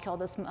this molecule.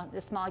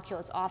 This molecule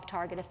has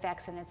off-target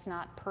effects, and it's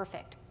not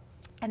perfect.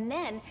 And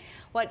then,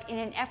 in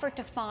an effort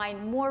to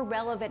find more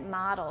relevant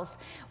models,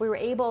 we were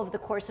able, over the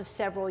course of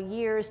several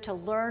years, to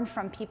learn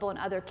from people in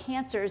other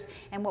cancers.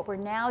 And what we're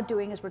now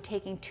doing is we're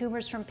taking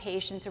tumors from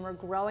patients and we're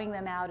growing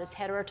them out as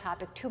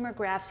heterotopic tumor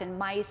grafts in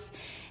mice.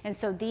 And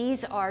so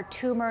these are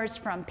tumors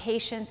from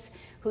patients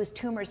whose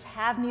tumors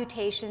have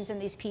mutations in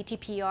these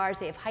PTPRs.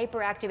 They have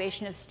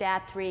hyperactivation of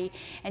STAT3,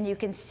 and you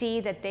can see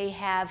that they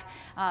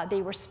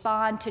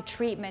respond to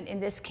treatment, in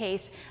this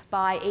case,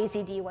 by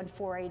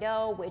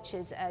AZD1480, which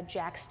is a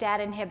JAK-STAT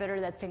inhibitor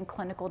that's in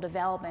clinical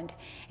development.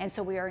 And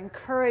so we are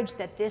encouraged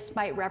that this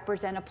might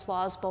represent a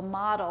plausible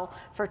model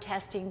for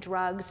testing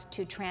drugs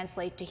to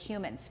translate to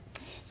humans.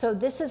 So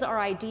this is our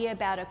idea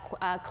about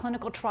a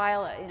clinical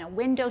trial in a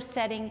window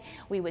setting.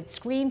 We would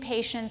screen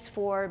patients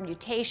for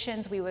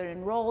mutations. We would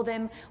enroll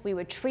them. We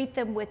would treat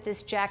them with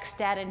this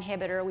JAK-STAT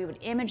inhibitor. We would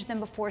image them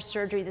before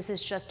surgery. This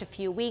is just a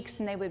few weeks,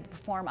 and they would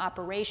perform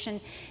operation.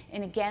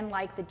 And again,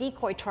 like the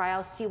decoy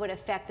trial, see what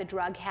effect the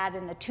drug had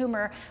in the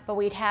tumor. But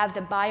we'd have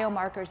the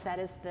biomarkers, that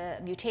is the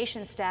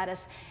mutation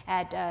status,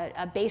 at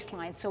a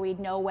baseline, so we'd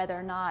know whether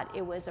or not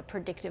it was a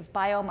predictive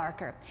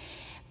biomarker.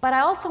 But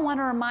I also want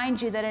to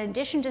remind you that in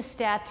addition to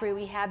STAT3,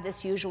 we have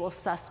this usual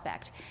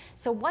suspect.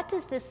 So what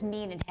does this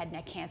mean in head and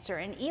neck cancer?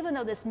 And even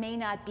though this may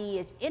not be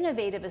as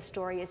innovative a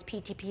story as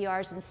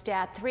PTPRs and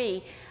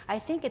STAT3, I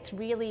think it's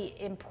really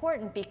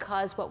important,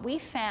 because what we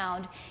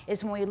found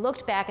is when we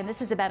looked back, and this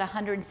is about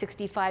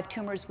 165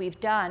 tumors we've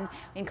done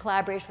in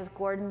collaboration with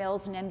Gordon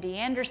Mills and MD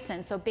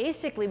Anderson. So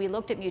basically, we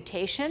looked at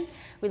mutation,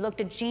 we looked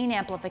at gene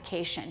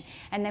amplification,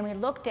 and then we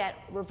looked at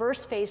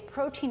reverse phase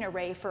protein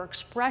array for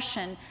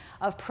expression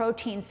of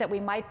proteins that we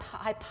might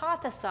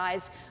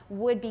hypothesize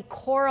would be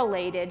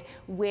correlated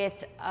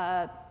with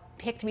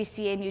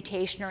PIK3CA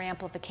mutation or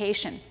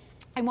amplification.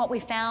 And what we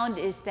found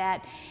is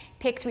that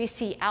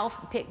PI3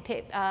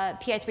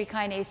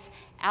 kinase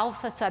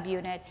alpha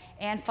subunit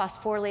and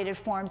phosphorylated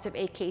forms of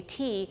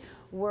AKT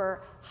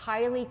were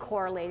highly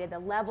correlated. The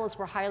levels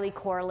were highly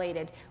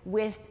correlated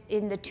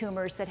within the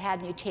tumors that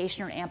had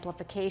mutation or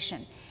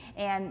amplification.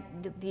 And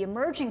the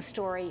emerging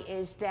story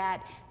is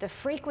that the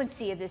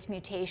frequency of this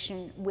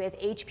mutation with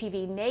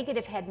HPV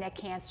negative head and neck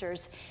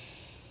cancers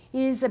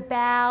is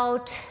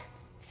about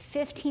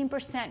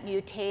 15%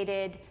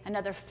 mutated,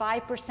 another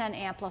 5%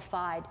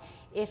 amplified.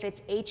 If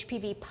it's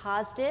HPV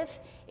positive,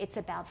 it's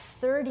about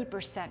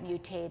 30%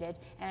 mutated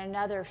and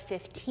another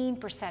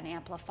 15%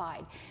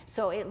 amplified.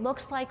 So it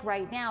looks like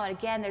right now, and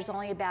again, there's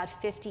only about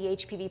 50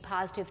 HPV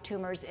positive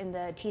tumors in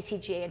the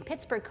TCGA and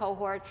Pittsburgh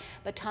cohort,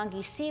 but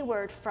Tanguy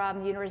Seward from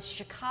the University of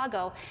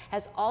Chicago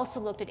has also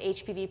looked at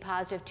HPV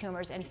positive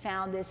tumors and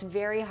found this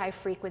very high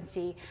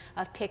frequency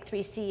of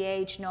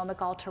PIK3CA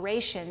genomic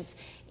alterations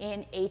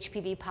in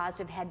HPV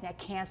positive head and neck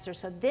cancer.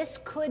 So this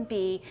could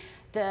be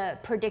the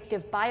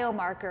predictive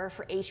biomarker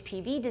for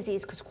HPV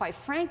disease, because quite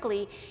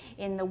frankly,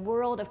 in the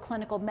world of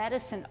clinical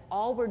medicine,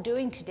 all we're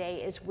doing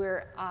today is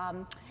we're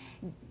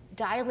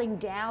dialing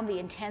down the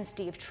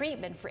intensity of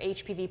treatment for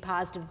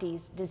HPV-positive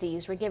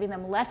disease. We're giving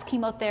them less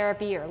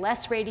chemotherapy or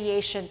less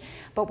radiation,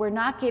 but we're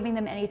not giving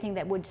them anything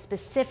that would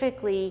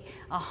specifically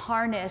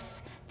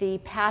harness the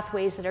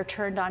pathways that are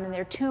turned on in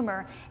their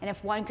tumor. And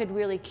if one could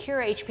really cure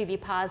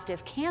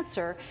HPV-positive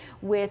cancer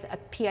with a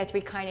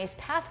PI3 kinase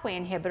pathway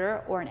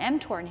inhibitor or an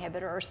mTOR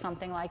inhibitor or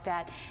something like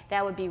that,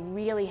 that would be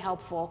really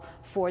helpful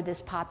for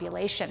this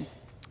population.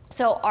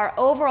 So our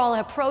overall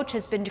approach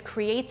has been to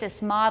create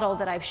this model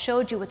that I've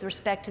showed you with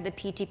respect to the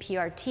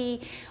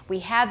PTPRT. We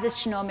have this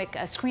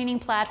genomic screening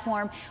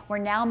platform. We're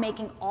now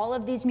making all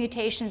of these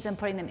mutations and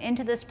putting them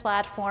into this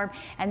platform,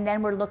 and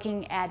then we're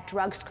looking at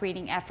drug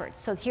screening efforts.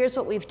 So here's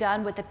what we've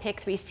done with the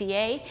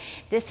PIK3CA.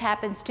 This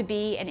happens to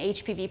be an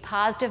HPV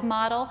positive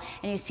model,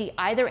 and you see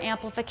either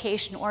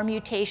amplification or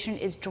mutation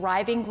is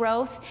driving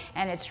growth,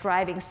 and it's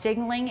driving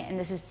signaling, and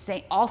this is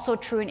also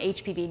true in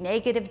HPV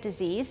negative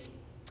disease.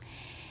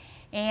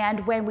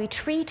 And when we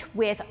treat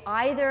with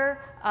either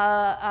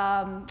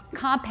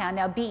compound,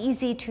 now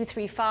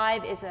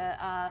BEZ235 is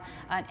an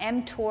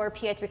mTOR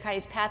PI3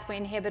 kinase pathway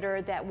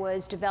inhibitor that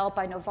was developed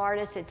by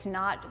Novartis. It's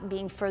not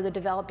being further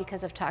developed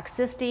because of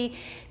toxicity.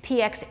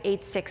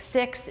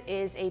 PX866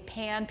 is a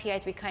pan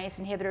PI3 kinase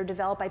inhibitor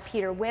developed by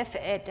Peter Whiff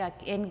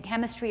in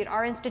chemistry at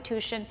our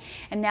institution,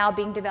 and now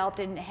being developed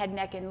in head,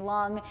 neck, and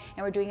lung.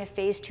 And we're doing a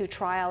phase 2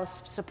 trial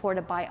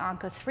supported by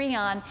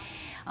Oncotreon.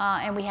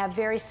 And we have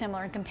very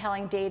similar and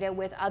compelling data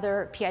with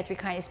other PI3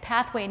 kinase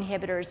pathway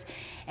inhibitors.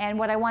 And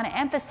what I want to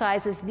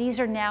emphasize is these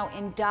are now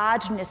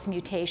endogenous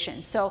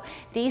mutations. So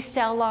these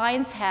cell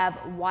lines have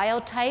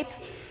wild type,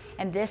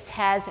 and this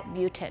has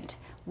mutant.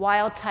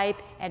 Wild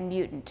type and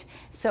mutant.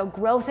 So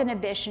growth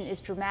inhibition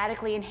is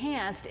dramatically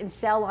enhanced in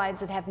cell lines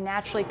that have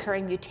naturally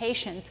occurring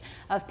mutations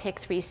of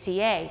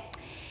PIK3CA.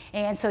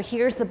 And so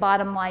here's the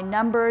bottom line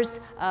numbers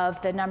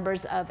of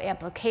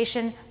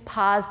amplification,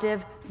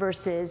 positive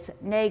versus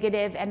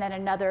negative, and then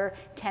another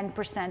 10%,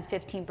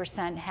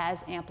 15%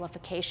 has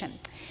amplification.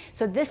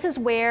 So this is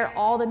where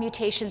all the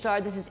mutations are.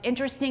 This is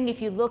interesting.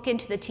 If you look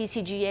into the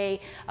TCGA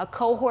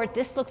cohort,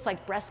 this looks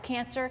like breast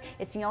cancer.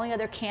 It's the only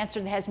other cancer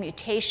that has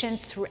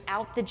mutations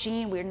throughout the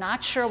gene. We're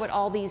not sure what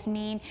all these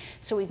mean.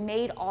 So we've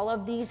made all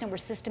of these, and we're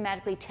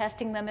systematically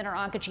testing them in our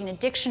oncogene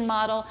addiction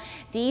model.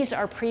 These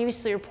are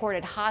previously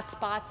reported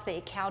hotspots. They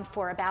account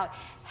for about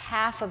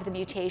half of the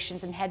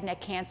mutations in head and neck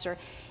cancer.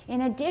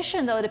 In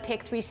addition, though, to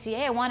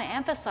PIK3CA, I want to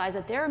emphasize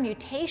that there are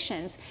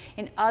mutations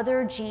in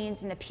other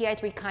genes in the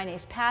PI3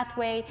 kinase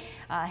pathway,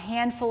 a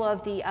handful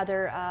of the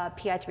other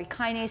PI3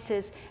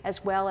 kinases,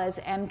 as well as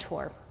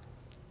mTOR.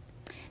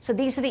 So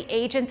these are the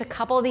agents, a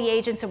couple of the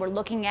agents that we're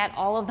looking at.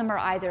 All of them are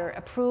either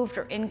approved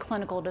or in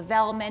clinical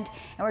development,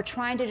 and we're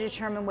trying to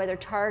determine whether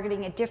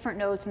targeting at different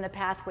nodes in the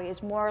pathway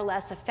is more or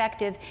less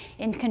effective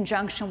in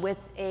conjunction with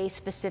a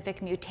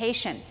specific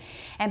mutation.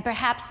 And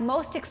perhaps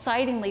most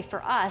excitingly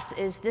for us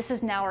is this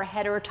is now our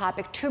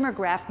heterotopic tumor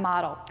graft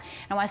model.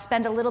 I want to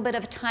spend a little bit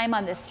of time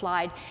on this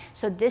slide.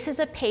 So this is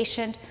a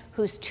patient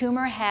whose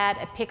tumor had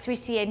a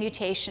PIK3CA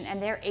mutation,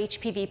 and they're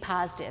HPV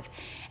positive.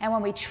 And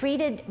when we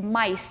treated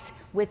mice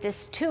with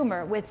this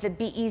tumor, with the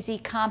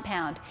BEZ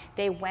compound,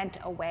 they went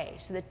away.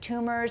 So the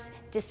tumors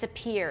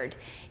disappeared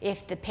and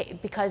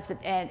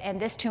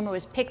this tumor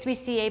was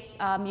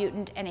PIK3CA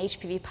mutant and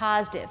HPV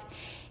positive.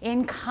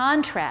 In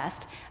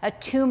contrast, a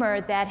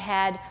tumor that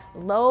had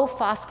low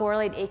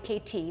phosphorylate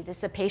AKT, this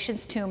is a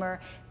patient's tumor,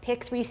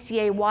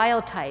 PIK3CA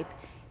wild type,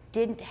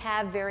 didn't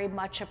have very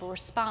much of a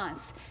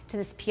response to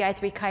this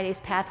PI3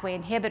 kinase pathway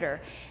inhibitor.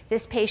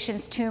 This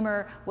patient's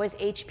tumor was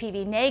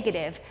HPV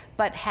negative,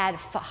 but had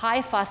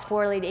high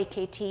phosphorylate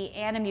AKT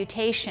and a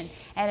mutation,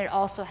 and it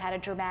also had a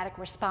dramatic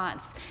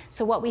response.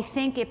 So what we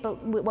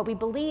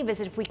believe is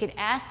that if we could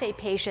assay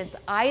patients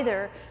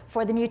either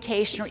for the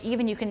mutation, or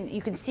even you can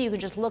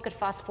just look at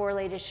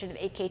phosphorylation of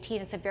AKT,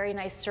 and it's a very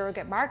nice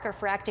surrogate marker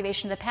for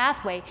activation of the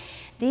pathway.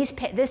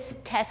 This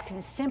test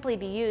can simply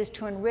be used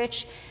to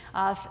enrich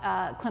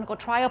clinical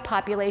trial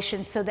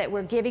populations so that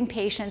we're giving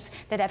patients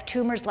that have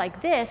tumors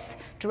like this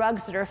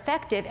drugs that are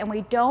effective, and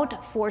we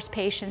don't force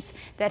patients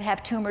that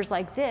have tumors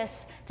like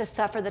this to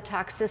suffer the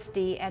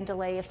toxicity and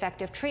delay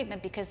effective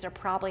treatment because they're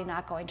probably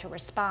not going to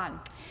respond.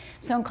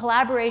 So in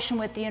collaboration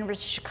with the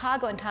University of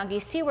Chicago and Tanguy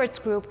Siewert's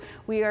group,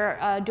 we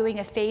are doing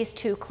a phase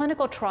 2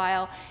 clinical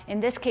trial. In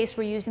this case,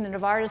 we're using the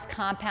Novartis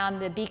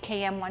compound, the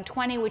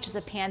BKM120, which is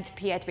a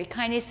pan-PI3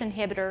 kinase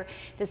inhibitor.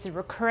 This is a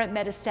recurrent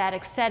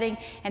metastatic setting,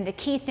 and the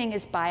key thing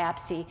is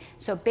biopsy.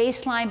 So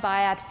baseline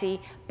biopsy,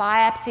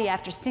 biopsy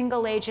after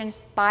single agent,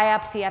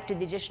 biopsy after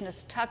the addition of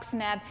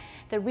cetuximab.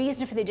 The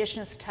reason for the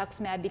addition of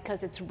cetuximab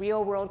because it's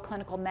real-world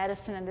clinical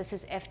medicine, and this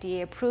is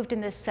FDA approved in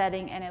this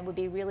setting, and it would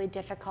be really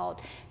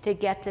difficult to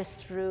get this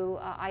through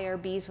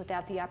IRBs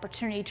without the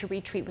opportunity to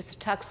retreat with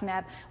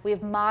cetuximab. We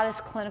have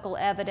modest clinical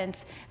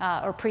evidence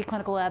or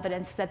preclinical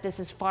evidence that this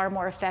is far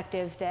more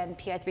effective than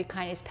PI3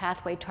 kinase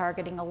pathway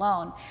targeting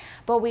alone.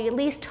 But we at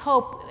least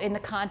hope, in the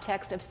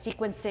context of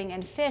sequencing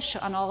and FISH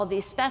on all of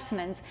these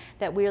specimens,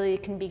 that we really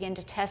can begin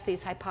to test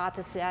these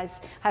hypotheses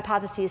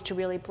to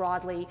really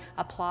broadly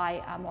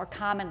apply more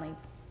commonly.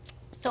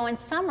 So in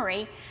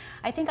summary,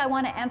 I think I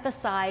want to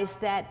emphasize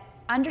that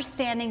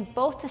understanding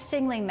both the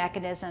signaling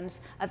mechanisms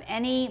of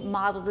any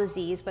model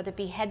disease, whether it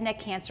be head and neck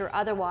cancer or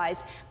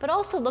otherwise, but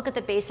also look at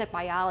the basic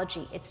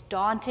biology. It's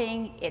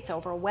daunting, it's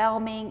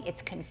overwhelming,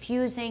 it's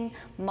confusing.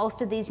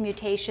 Most of these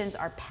mutations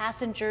are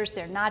passengers,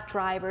 they're not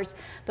drivers.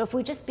 But if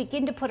we just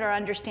begin to put our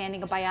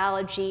understanding of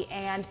biology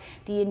and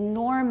the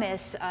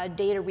enormous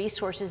data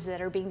resources that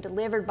are being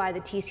delivered by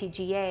the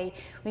TCGA,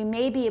 we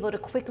may be able to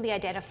quickly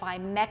identify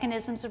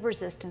mechanisms of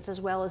resistance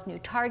as well as new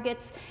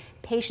targets.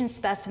 Patient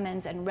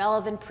specimens and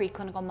relevant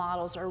preclinical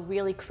models are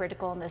really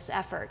critical in this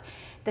effort.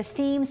 The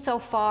theme so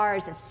far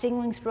is that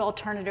signaling through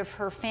alternative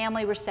HER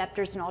family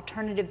receptors and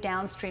alternative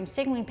downstream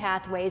signaling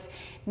pathways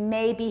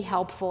may be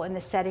helpful in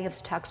the setting of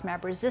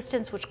cetuximab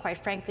resistance, which quite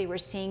frankly we're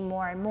seeing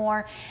more and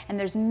more. And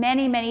there's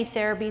many, many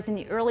therapies in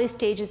the early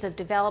stages of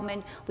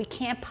development. We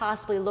can't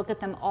possibly look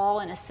at them all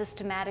in a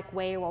systematic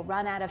way or we'll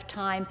run out of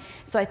time.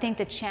 So I think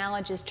the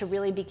challenge is to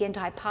really begin to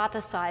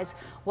hypothesize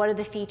what are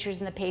the features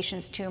in the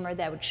patient's tumor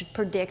that should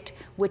predict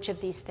which of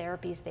these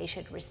therapies they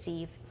should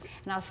receive.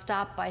 And I'll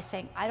stop by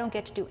saying I don't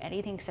get to do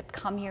anything except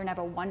come here and have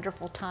a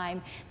wonderful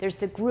time. There's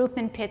the group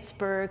in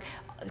Pittsburgh,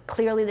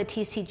 clearly the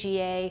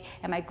TCGA,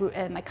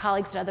 and my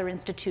colleagues at other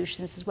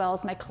institutions, as well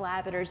as my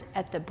collaborators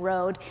at the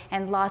Broad,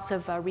 and lots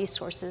of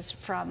resources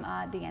from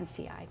the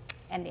NCI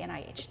and the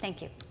NIH.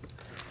 Thank you.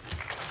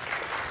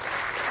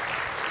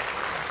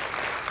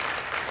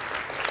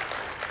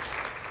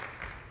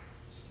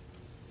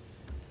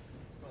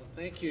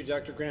 Thank you,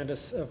 Dr.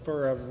 Grandis,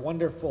 for a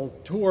wonderful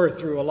tour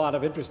through a lot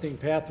of interesting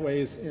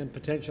pathways and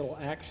potential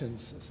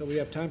actions. So we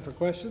have time for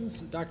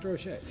questions. Dr.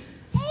 O'Shea.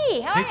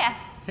 Hey, how are you?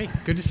 Hey,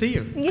 good to see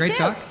you. You Great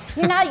too. talk.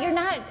 You're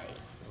not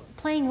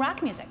playing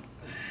rock music.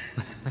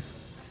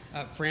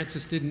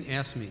 Francis didn't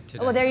ask me today.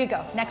 Oh, well, there you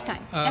go. Next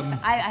time. Next time.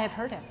 I have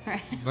heard him.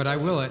 Right. But I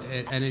will at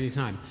any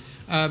time.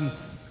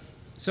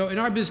 So in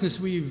our business,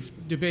 we've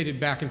debated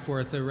back and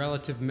forth the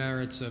relative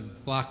merits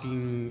of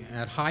blocking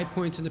at high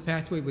points in the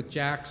pathway with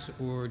JAKs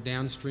or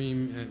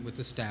downstream with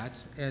the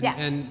stats. And, Yeah.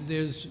 and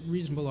there's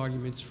reasonable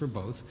arguments for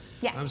both.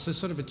 Yeah. So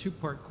sort of a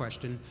two-part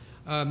question.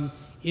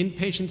 In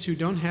patients who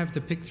don't have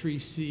the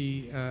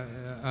PIK3C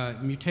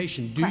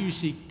mutation, do Correct. you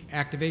see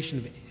activation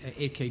of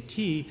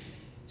AKT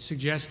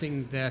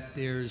suggesting that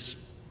there's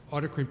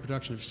autocrine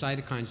production of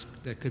cytokines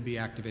that could be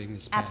activating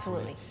this pathway?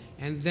 Absolutely.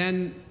 And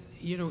then,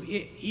 you know,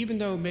 even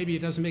though maybe it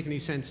doesn't make any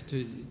sense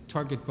to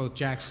target both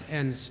JAKs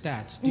and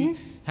stats,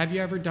 have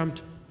you ever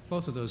dumped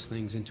both of those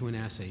things into an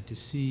assay to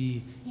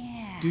see,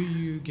 do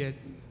you get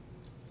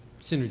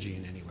synergy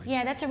in any way?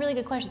 Yeah, that's a really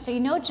good question. So you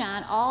know,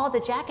 John, all the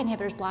JAK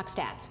inhibitors block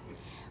stats,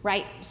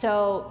 right?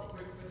 So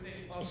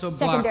Also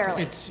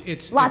secondarily,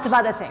 it's lots of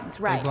other things,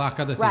 right? They block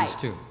other things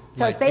too.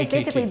 So like it's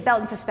basically AKT. belt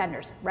and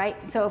suspenders, right?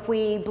 So if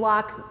we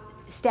block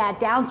stat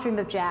downstream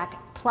of JAK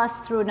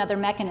plus through another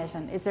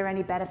mechanism, is there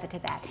any benefit to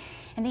that?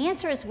 And the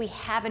answer is we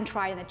haven't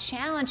tried, and the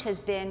challenge has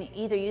been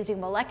either using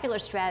molecular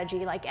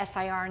strategy like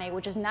siRNA,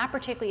 which is not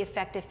particularly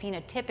effective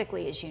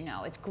phenotypically, as you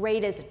know. It's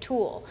great as a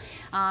tool,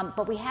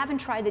 but we haven't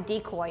tried the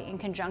decoy in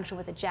conjunction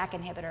with a JAK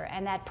inhibitor,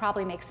 and that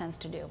probably makes sense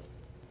to do.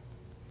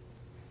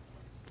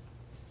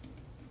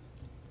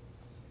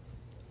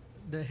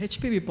 The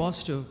HPV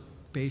positive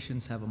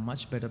patients have a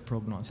much better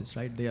prognosis,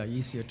 right? They are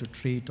easier to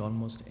treat,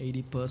 almost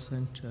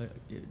 80%.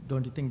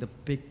 Don't you think the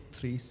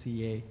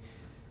PIK3CA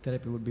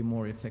therapy would be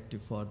more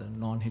effective for the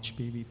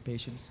non-HPV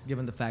patients,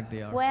 given the fact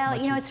they are Well,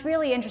 you know, it's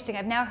really interesting.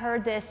 I've now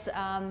heard this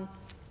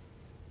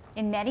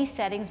in many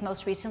settings,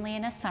 most recently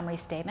in a summary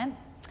statement.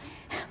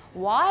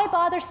 Why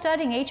bother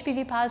studying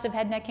HPV positive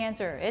head and neck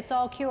cancer? It's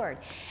all cured.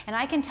 And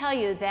I can tell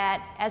you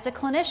that as a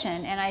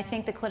clinician, and I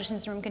think the clinicians in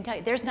this room can tell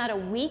you, there's not a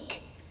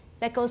week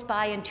that goes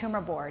by in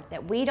tumor board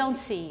that we don't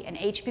see an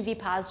HPV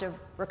positive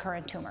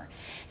recurrent tumor.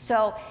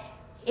 So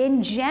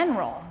in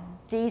general,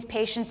 these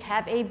patients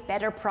have a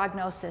better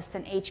prognosis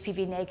than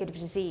HPV negative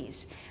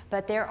disease.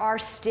 But there are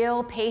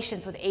still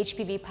patients with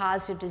HPV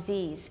positive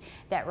disease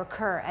that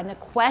recur. And the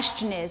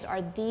question is,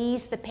 are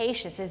these the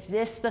patients? Is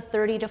this the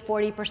 30 to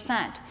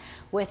 40%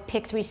 with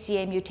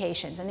PIK3CA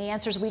mutations? And the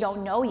answer is we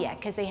don't know yet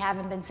because they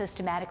haven't been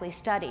systematically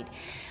studied.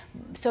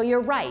 So you're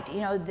right,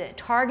 you know,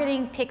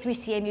 targeting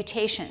PIK3CA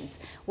mutations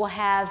will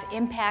have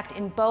impact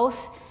in both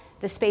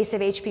the space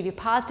of HPV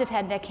positive head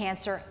and neck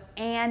cancer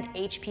and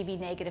HPV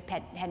negative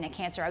head and neck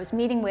cancer. I was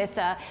meeting with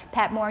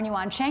Pat Moore and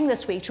Yuan Cheng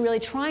this week to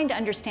really trying to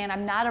understand,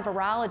 I'm not a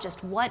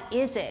virologist, what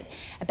is it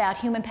about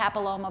human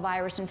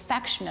papillomavirus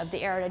infection of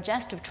the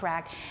aerodigestive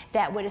tract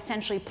that would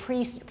essentially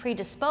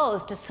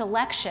predispose to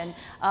selection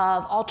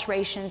of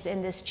alterations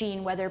in this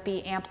gene, whether it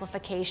be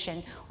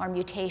amplification or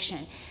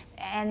mutation.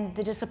 And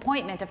the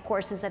disappointment, of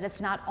course, is that it's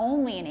not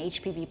only in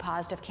HPV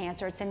positive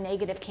cancer, it's in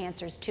negative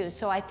cancers too.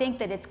 So I think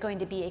that it's going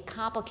to be a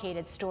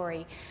complicated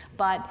story,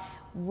 but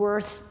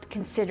worth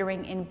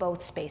considering in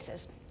both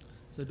spaces.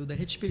 So do the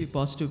HPV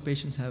positive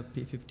patients have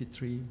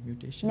P53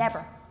 mutations?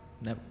 Never.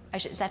 Never.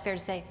 Is that fair to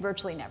say?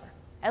 Virtually never.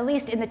 At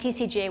least in the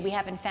TCGA, we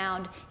haven't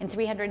found, in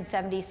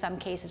 370 some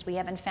cases, we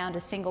haven't found a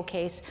single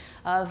case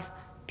of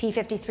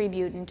P53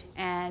 mutant,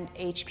 and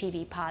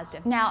HPV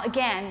positive. Now,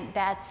 again,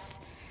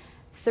 that's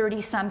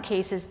 30-some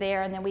cases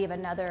there, and then we have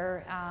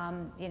another,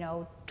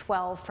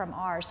 12 from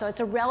ours. So it's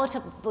a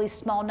relatively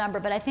small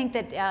number, but I think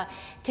that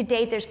to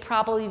date there's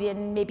probably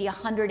been maybe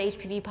 100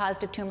 HPV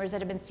positive tumors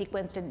that have been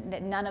sequenced, and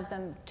that none of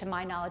them, to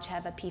my knowledge,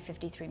 have a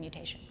P53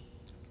 mutation.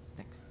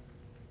 Thanks.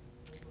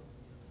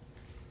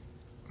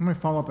 I'm going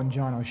to follow up on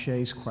John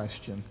O'Shea's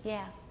question.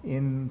 Yeah.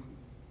 In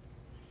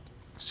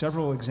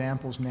several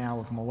examples now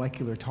of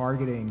molecular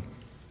targeting,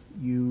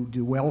 you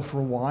do well for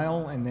a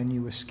while and then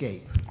you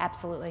escape.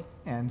 Absolutely.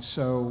 And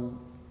so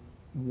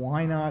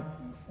why not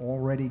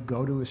already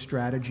go to a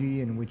strategy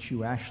in which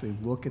you actually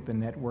look at the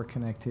network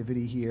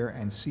connectivity here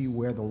and see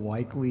where the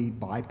likely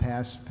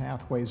bypass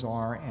pathways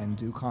are and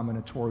do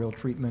combinatorial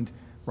treatment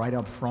right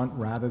up front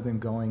rather than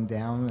going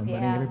down and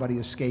letting everybody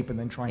escape and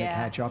then trying to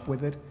catch up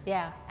with it?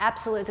 Yeah,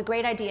 absolutely. It's a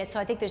great idea. So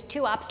I think there's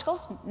two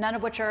obstacles, none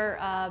of which are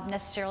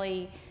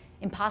necessarily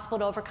impossible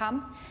to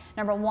overcome.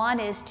 Number one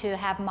is to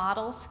have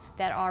models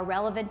that are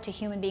relevant to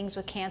human beings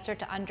with cancer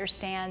to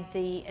understand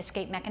the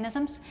escape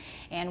mechanisms.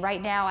 And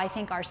right now, I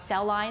think our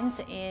cell lines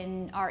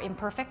are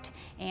imperfect,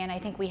 and I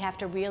think we have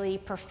to really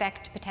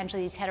perfect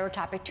potentially these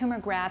heterotopic tumor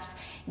grafts,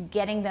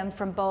 getting them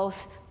from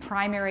both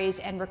primaries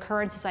and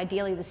recurrences,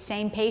 ideally the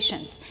same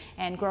patients,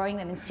 and growing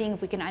them and seeing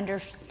if we can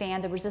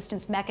understand the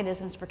resistance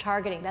mechanisms for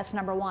targeting. That's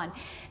number one.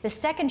 The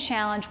second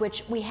challenge,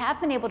 which we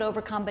have been able to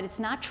overcome, but it's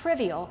not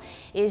trivial,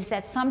 is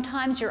that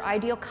sometimes your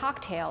ideal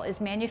cocktail is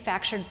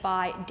manufactured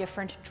by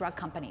different drug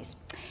companies.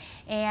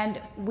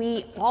 And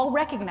we all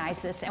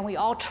recognize this and we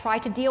all try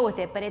to deal with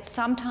it, but it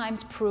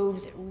sometimes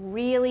proves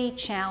really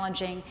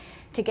challenging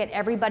to get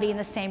everybody in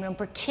the same room,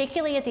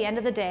 particularly at the end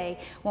of the day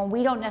when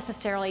we don't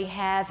necessarily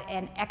have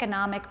an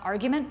economic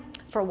argument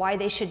for why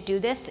they should do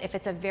this. If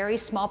it's a very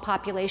small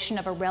population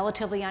of a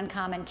relatively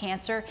uncommon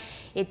cancer,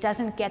 it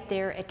doesn't get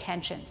their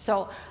attention.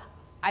 So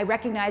I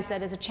recognize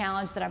that as a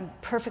challenge that I'm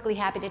perfectly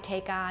happy to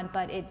take on,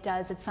 but it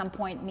does at some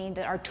point mean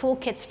that our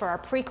toolkits for our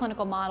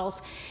preclinical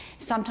models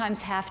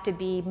sometimes have to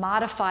be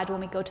modified when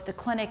we go to the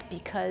clinic,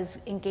 because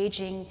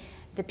engaging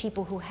the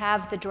people who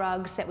have the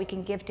drugs that we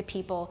can give to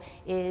people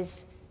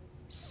is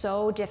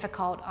so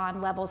difficult on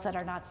levels that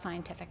are not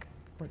scientific.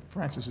 But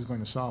Francis is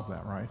going to solve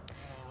that, right?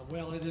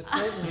 Well, it is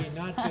certainly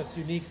not just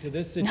unique to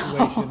this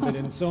situation, but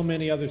in so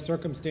many other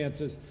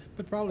circumstances,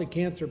 but probably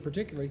cancer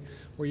particularly,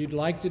 where you'd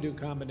like to do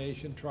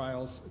combination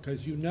trials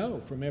because you know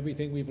from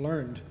everything we've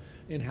learned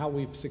in how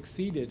we've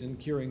succeeded in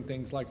curing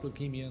things like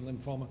leukemia and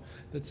lymphoma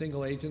that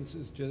single agents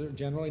is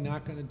generally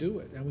not going to do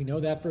it. And we know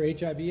that for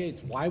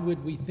HIV/AIDS. Why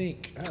would we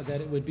think that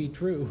it would be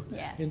true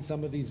in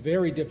some of these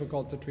very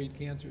difficult to treat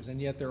cancers?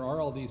 And yet there are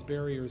all these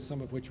barriers,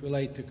 some of which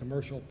relate to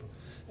commercial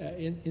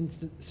in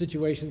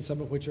situations, some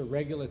of which are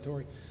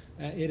regulatory.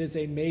 It is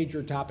a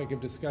major topic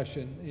of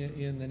discussion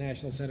in the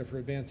National Center for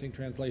Advancing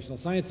Translational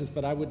Sciences,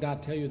 but I would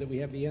not tell you that we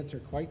have the answer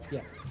quite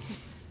yet.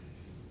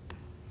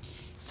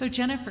 So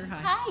Jennifer,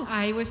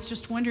 hi. I was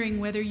just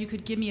wondering whether you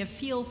could give me a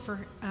feel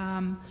for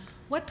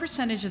what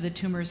percentage of the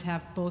tumors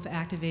have both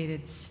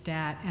activated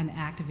STAT and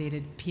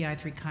activated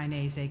PI3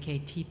 kinase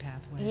AKT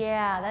pathways?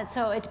 Yeah,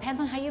 so it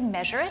depends on how you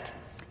measure it.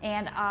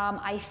 And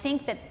I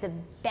think that the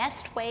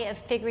best way of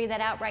figuring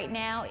that out right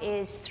now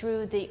is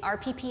through the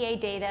RPPA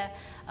data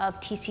of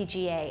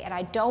TCGA. And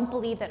I don't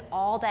believe that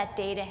all that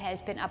data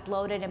has been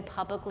uploaded and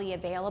publicly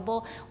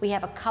available. We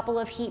have a couple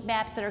of heat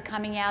maps that are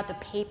coming out. The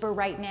paper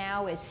right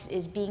now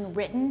is being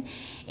written.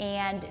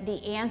 And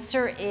the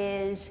answer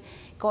is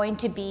going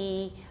to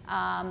be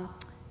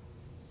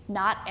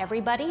not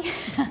everybody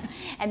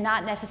and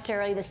not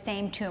necessarily the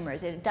same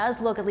tumors. It does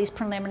look, at least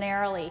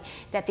preliminarily,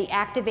 that the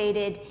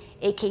activated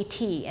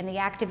AKT and the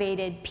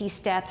activated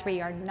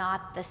pSTAT3 are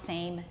not the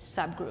same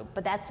subgroup,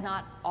 but that's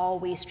not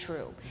always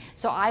true.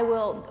 So I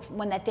will,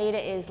 when that data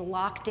is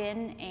locked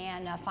in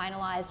and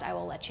finalized, I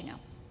will let you know.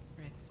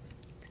 Great.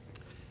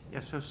 Yeah,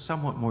 so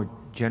somewhat more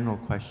general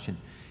question.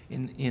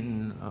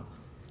 In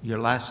your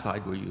last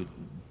slide where you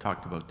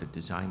talked about the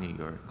design of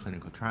your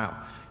clinical trial,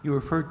 you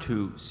referred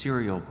to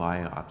serial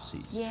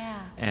biopsies.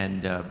 Yeah.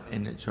 And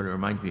it sort of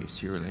reminds me of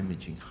serial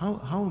imaging.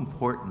 How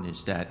important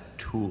is that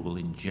tool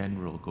in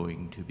general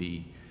going to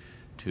be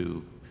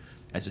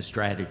as a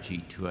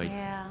strategy to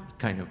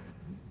kind of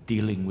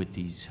dealing with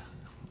these?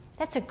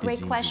 That's a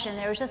great question.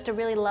 There was just a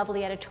really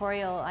lovely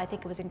editorial, I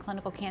think it was in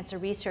Clinical Cancer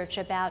Research,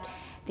 about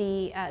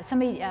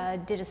somebody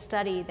did a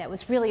study that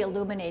was really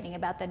illuminating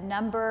about the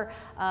number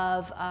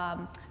of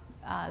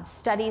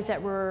studies that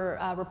were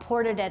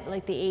reported at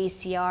like the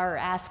AACR or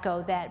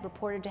ASCO that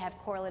reported to have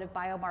correlative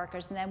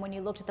biomarkers, and then when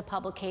you looked at the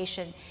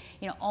publication,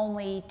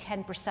 only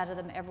 10% of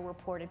them ever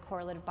reported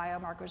correlative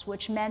biomarkers,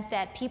 which meant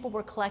that people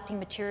were collecting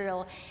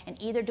material and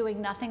either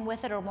doing nothing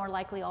with it, or more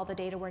likely all the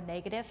data were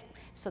negative,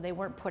 so they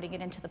weren't putting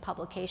it into the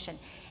publication.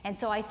 And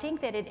so I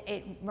think that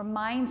it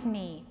reminds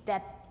me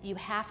that you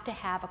have to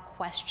have a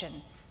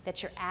question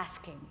that you're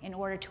asking in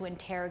order to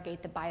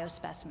interrogate the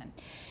biospecimen.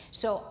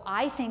 So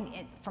I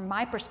think, from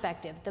my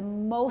perspective, the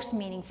most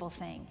meaningful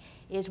thing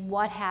is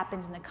what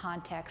happens in the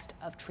context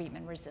of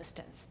treatment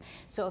resistance.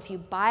 So if you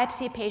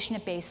biopsy a patient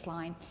at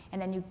baseline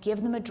and then you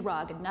give them a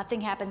drug and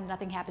nothing happens,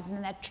 and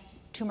then that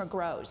tumor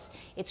grows,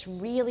 it's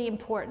really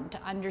important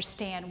to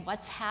understand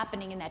what's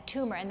happening in that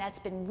tumor, and that's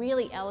been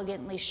really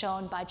elegantly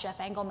shown by Jeff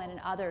Engelman and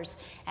others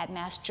at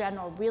Mass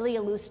General, really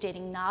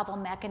elucidating novel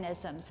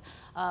mechanisms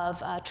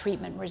of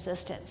treatment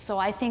resistance. So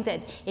I think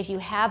that if you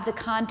have the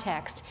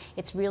context,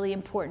 it's really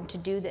important to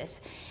do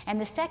this.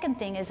 And the second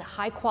thing is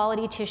high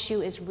quality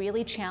tissue is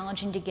really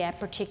challenging to get,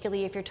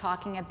 particularly if you're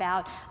talking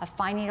about a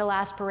fine needle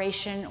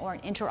aspiration or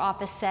an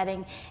inter-office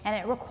setting, and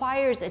it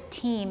requires a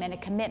team and a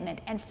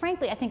commitment. And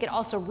frankly, I think it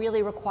also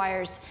really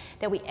requires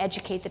that we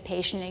educate the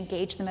patient and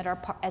engage them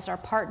as our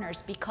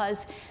partners,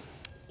 because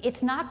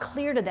it's not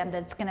clear to them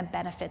that it's going to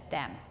benefit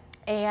them.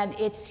 And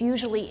it's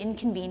usually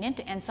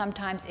inconvenient, and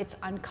sometimes it's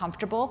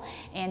uncomfortable,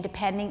 and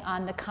depending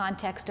on the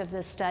context of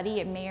the study,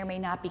 it may or may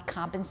not be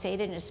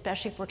compensated, and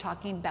especially if we're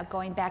talking about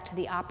going back to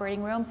the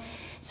operating room.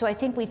 So I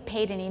think we've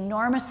paid an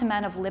enormous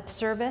amount of lip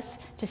service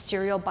to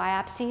serial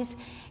biopsies,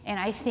 and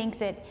I think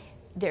that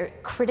they're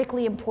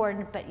critically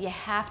important, but you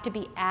have to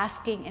be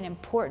asking an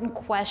important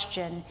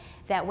question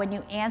that when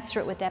you answer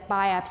it with that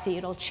biopsy,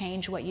 it'll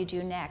change what you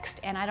do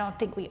next. And I don't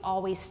think we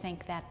always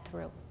think that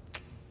through.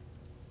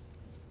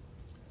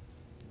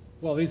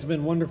 Well, these have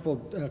been wonderful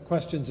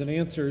questions and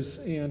answers,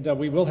 and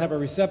we will have a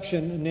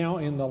reception now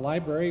in the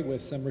library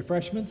with some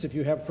refreshments. If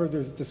you have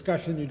further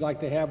discussion you'd like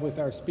to have with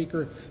our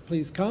speaker,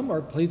 please come,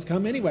 or please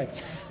come anyway.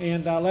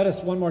 And let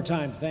us one more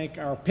time thank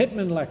our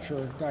Pittman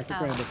lecturer, Dr.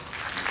 Grandis.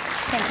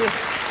 Thank you.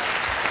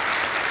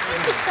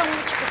 Thank you so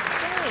much for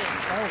staying.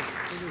 Oh,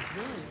 it was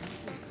very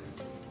interesting.